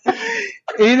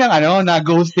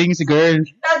 Na-ghosting si girl.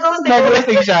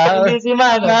 Na-ghosting siya. Hindi si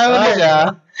Man. Nauna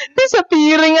siya.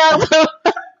 Disappearing ako.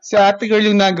 Si ate girl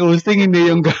yung na-ghosting, hindi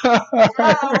yung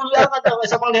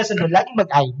Isa pang lesson doon, laging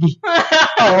mag-ID.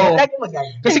 Oo. Laging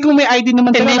mag-ID. Kasi kung may ID naman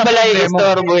hindi pala yung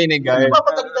istorbo ni guard.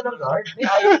 Papagalitan ng guard. May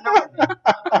ID naman.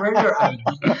 Where's your ID?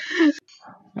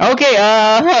 Okay,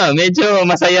 medyo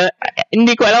masaya.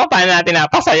 Hindi ko alam kung paano natin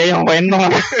napasaya yung kwento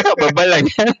ng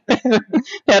babalagan.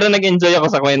 Pero nag-enjoy ako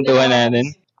sa kwentuhan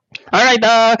natin. Alright,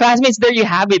 classmates, there you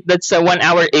have it. That's 1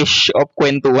 hour-ish of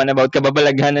kwentuhan about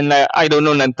kababalaghan na, I don't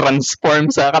know, nag-transform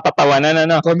sa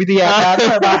katatawanan. Comedy yata.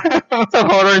 Sa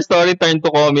horror story turned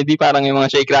to comedy. Parang yung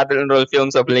mga shake, rattle, and roll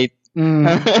films of late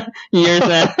years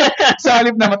na. Sa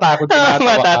halip na matakot.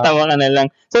 Matatawa ka na lang.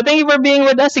 So, thank you for being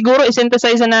with us. Siguro,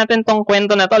 isynthesize na natin tong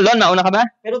kwento na to. Lon, nauna ka ba?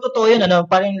 Pero totoo yun,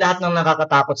 parang lahat ng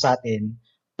nakakatakot sa atin,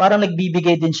 parang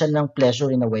nagbibigay din siya ng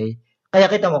pleasure in a way. Kaya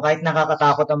kita mo, kahit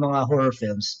nakakatakot ang mga horror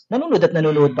films,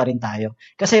 nanonood pa rin tayo.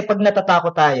 Kasi pag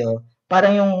natatakot tayo,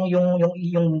 parang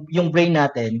yung brain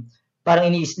natin,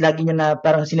 parang lagi niya na,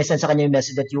 parang sinesend sa kanya yung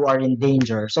message that you are in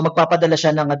danger. So magpapadala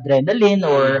siya ng adrenaline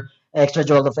or extra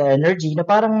jolt of energy na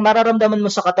parang nararamdaman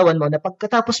mo sa katawan mo na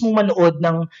pagkatapos mong manood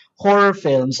ng horror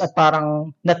films at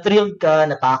parang na-thrilled ka,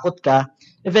 natakot ka,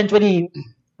 eventually,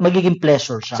 magiging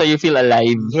pleasure siya. So you feel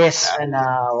alive. Yes.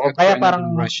 O kaya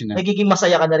parang nagiging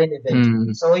masaya ka na rin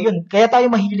eventually. So yun, kaya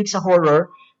tayo mahilig sa horror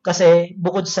kasi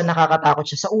bukod sa nakakatakot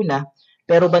siya sa una,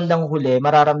 pero bandang huli,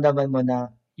 mararamdaman mo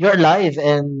na you're alive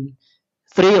and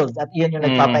thrilled at iyan yung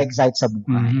nagpapa-excite sa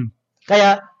buhay.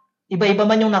 Kaya iba-iba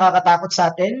man yung nakakatakot sa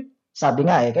atin, sabi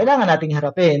nga kailangan nating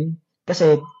harapin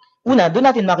kasi una, doon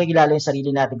natin makikilala yung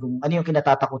sarili natin kung ano yung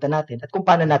kinatatakutan natin at kung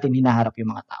paano natin hinaharap yung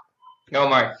mga tao. Go,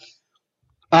 Mark.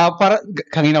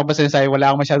 Kanina ko ba sinasabi, wala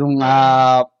akong masyadong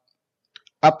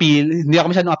appeal. Hindi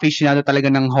ako masyadong aficionado talaga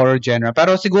ng horror genre.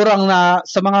 Pero siguro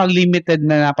sa mga limited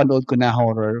na napanood ko na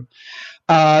horror,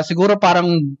 siguro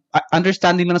parang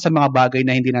understanding lang sa mga bagay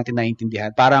na hindi natin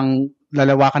naiintindihan. Parang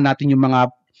lalawakan natin yung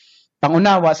mga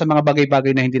pangunawa sa mga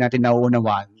bagay-bagay na hindi natin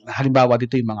nauunawaan. Halimbawa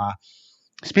dito yung mga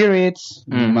spirits,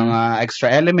 yung mga extra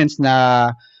elements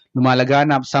na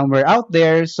lumalaganap somewhere out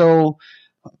there. So,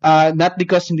 not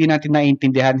because hindi natin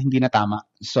naiintindihan, hindi na tama.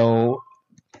 So,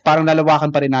 parang lalawakan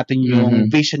pa rin natin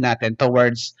yung vision natin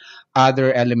towards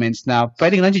other elements na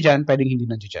pwedeng nandiyan dyan, pwedeng hindi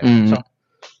nandiyan dyan. So,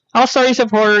 our stories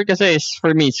of horror kasi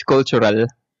for me, it's cultural.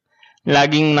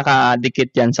 Laging nakadikit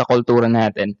yan sa kultura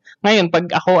natin. Ngayon, pag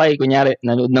ako ay, kunyari,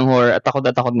 nanood ng horror at takot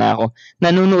na ako,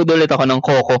 nanonood ulit ako ng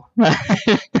Coco.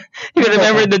 You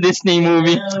remember the Disney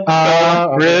movie?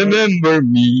 Remember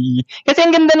Me. Kasi ang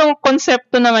ganda ng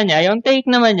konsepto naman niya, yung take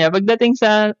naman niya, pagdating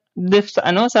sa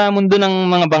mundo ng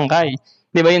mga bangkay.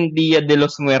 'Di ba yung Dia de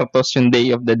los Muertos, yung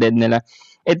Day of the Dead nila.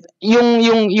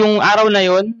 Yung araw na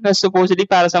yon na supposedly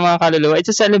para sa mga kaluluwa, it's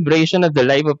a celebration of the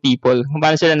life of people. Kung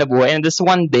paano sila nabuhay. And this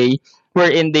one day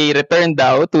wherein they returned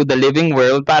out to the living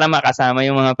world para makasama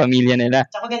yung mga pamilya nila.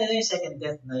 Tsaka ganito yung second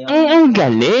death na yun.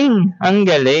 Ang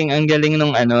galing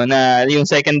nung na yung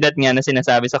second death nga na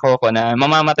sinasabi sa Coco na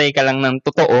mamamatay ka lang ng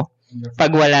totoo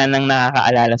pag wala nang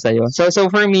nakakaalala sa'yo.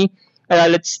 So for me,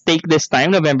 let's take this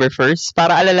time, November 1st,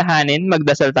 para alalahanin,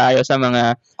 magdasal tayo sa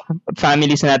mga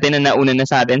families natin na nauna na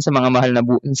sa atin, sa mga mahal na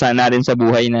natin sa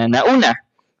buhay na nauna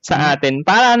sa atin,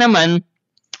 para naman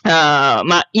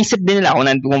maisip din nila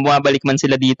kung bumabalik man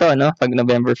sila dito, no, pag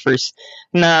November 1st,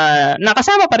 na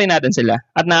nakasama pa rin natin sila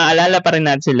at naaalala pa rin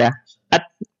natin sila, at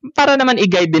para naman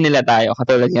i-guide din nila tayo,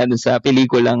 katulad nga dun sa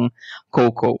pelikulang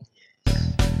Coco.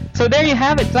 So there you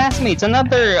have it, classmates.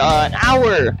 Another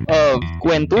hour of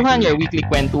kwentuhan, your weekly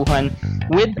kwentuhan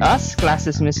with us, Class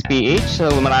Dismissed PH.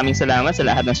 So maraming salamat sa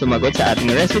lahat ng sumagot sa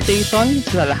ating recitation,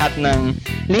 sa lahat ng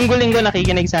linggo-linggo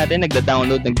nakikinig sa atin,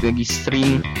 nagda-download,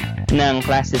 nag-stream ng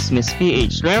Class Dismissed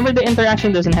PH. Remember, the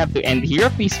interaction doesn't have to end here.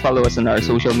 Please follow us on our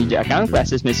social media account,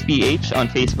 Class Dismissed PH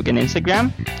on Facebook and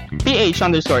Instagram,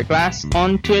 PH_class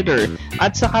on Twitter.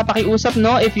 At saka pakiusap,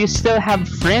 no, if you still have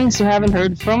friends who haven't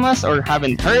heard from us or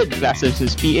haven't heard Class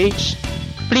Dismissed PH,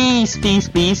 please,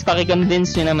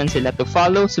 pakiconvince nyo naman sila to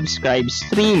follow, subscribe,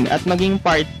 stream, at maging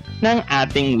part ng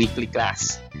ating weekly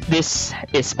class. This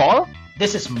is Paul.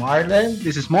 This is Marlon.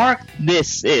 This is Mark.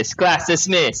 This is Class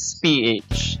Dismissed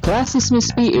PH. Class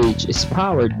Dismissed PH is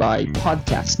powered by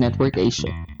Podcast Network Asia.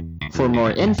 For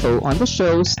more info on the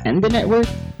shows and the network,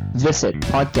 visit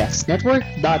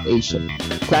podcastnetwork.asia.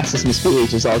 Class Dismissed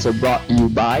PH is also brought to you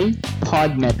by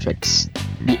Podmetrics,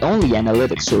 the only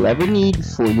analytics you'll ever need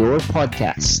for your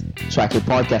podcast. Track your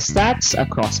podcast stats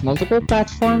across multiple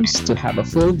platforms to have a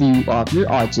full view of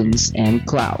your audience and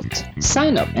clout.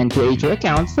 Sign up and create your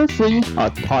account for free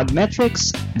at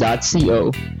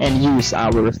podmetrics.co and use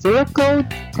our referral code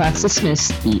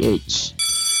ClassDismissedPH.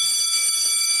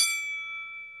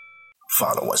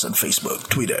 Follow us on Facebook,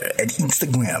 Twitter, and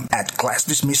Instagram at Class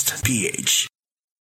Dismissed PH.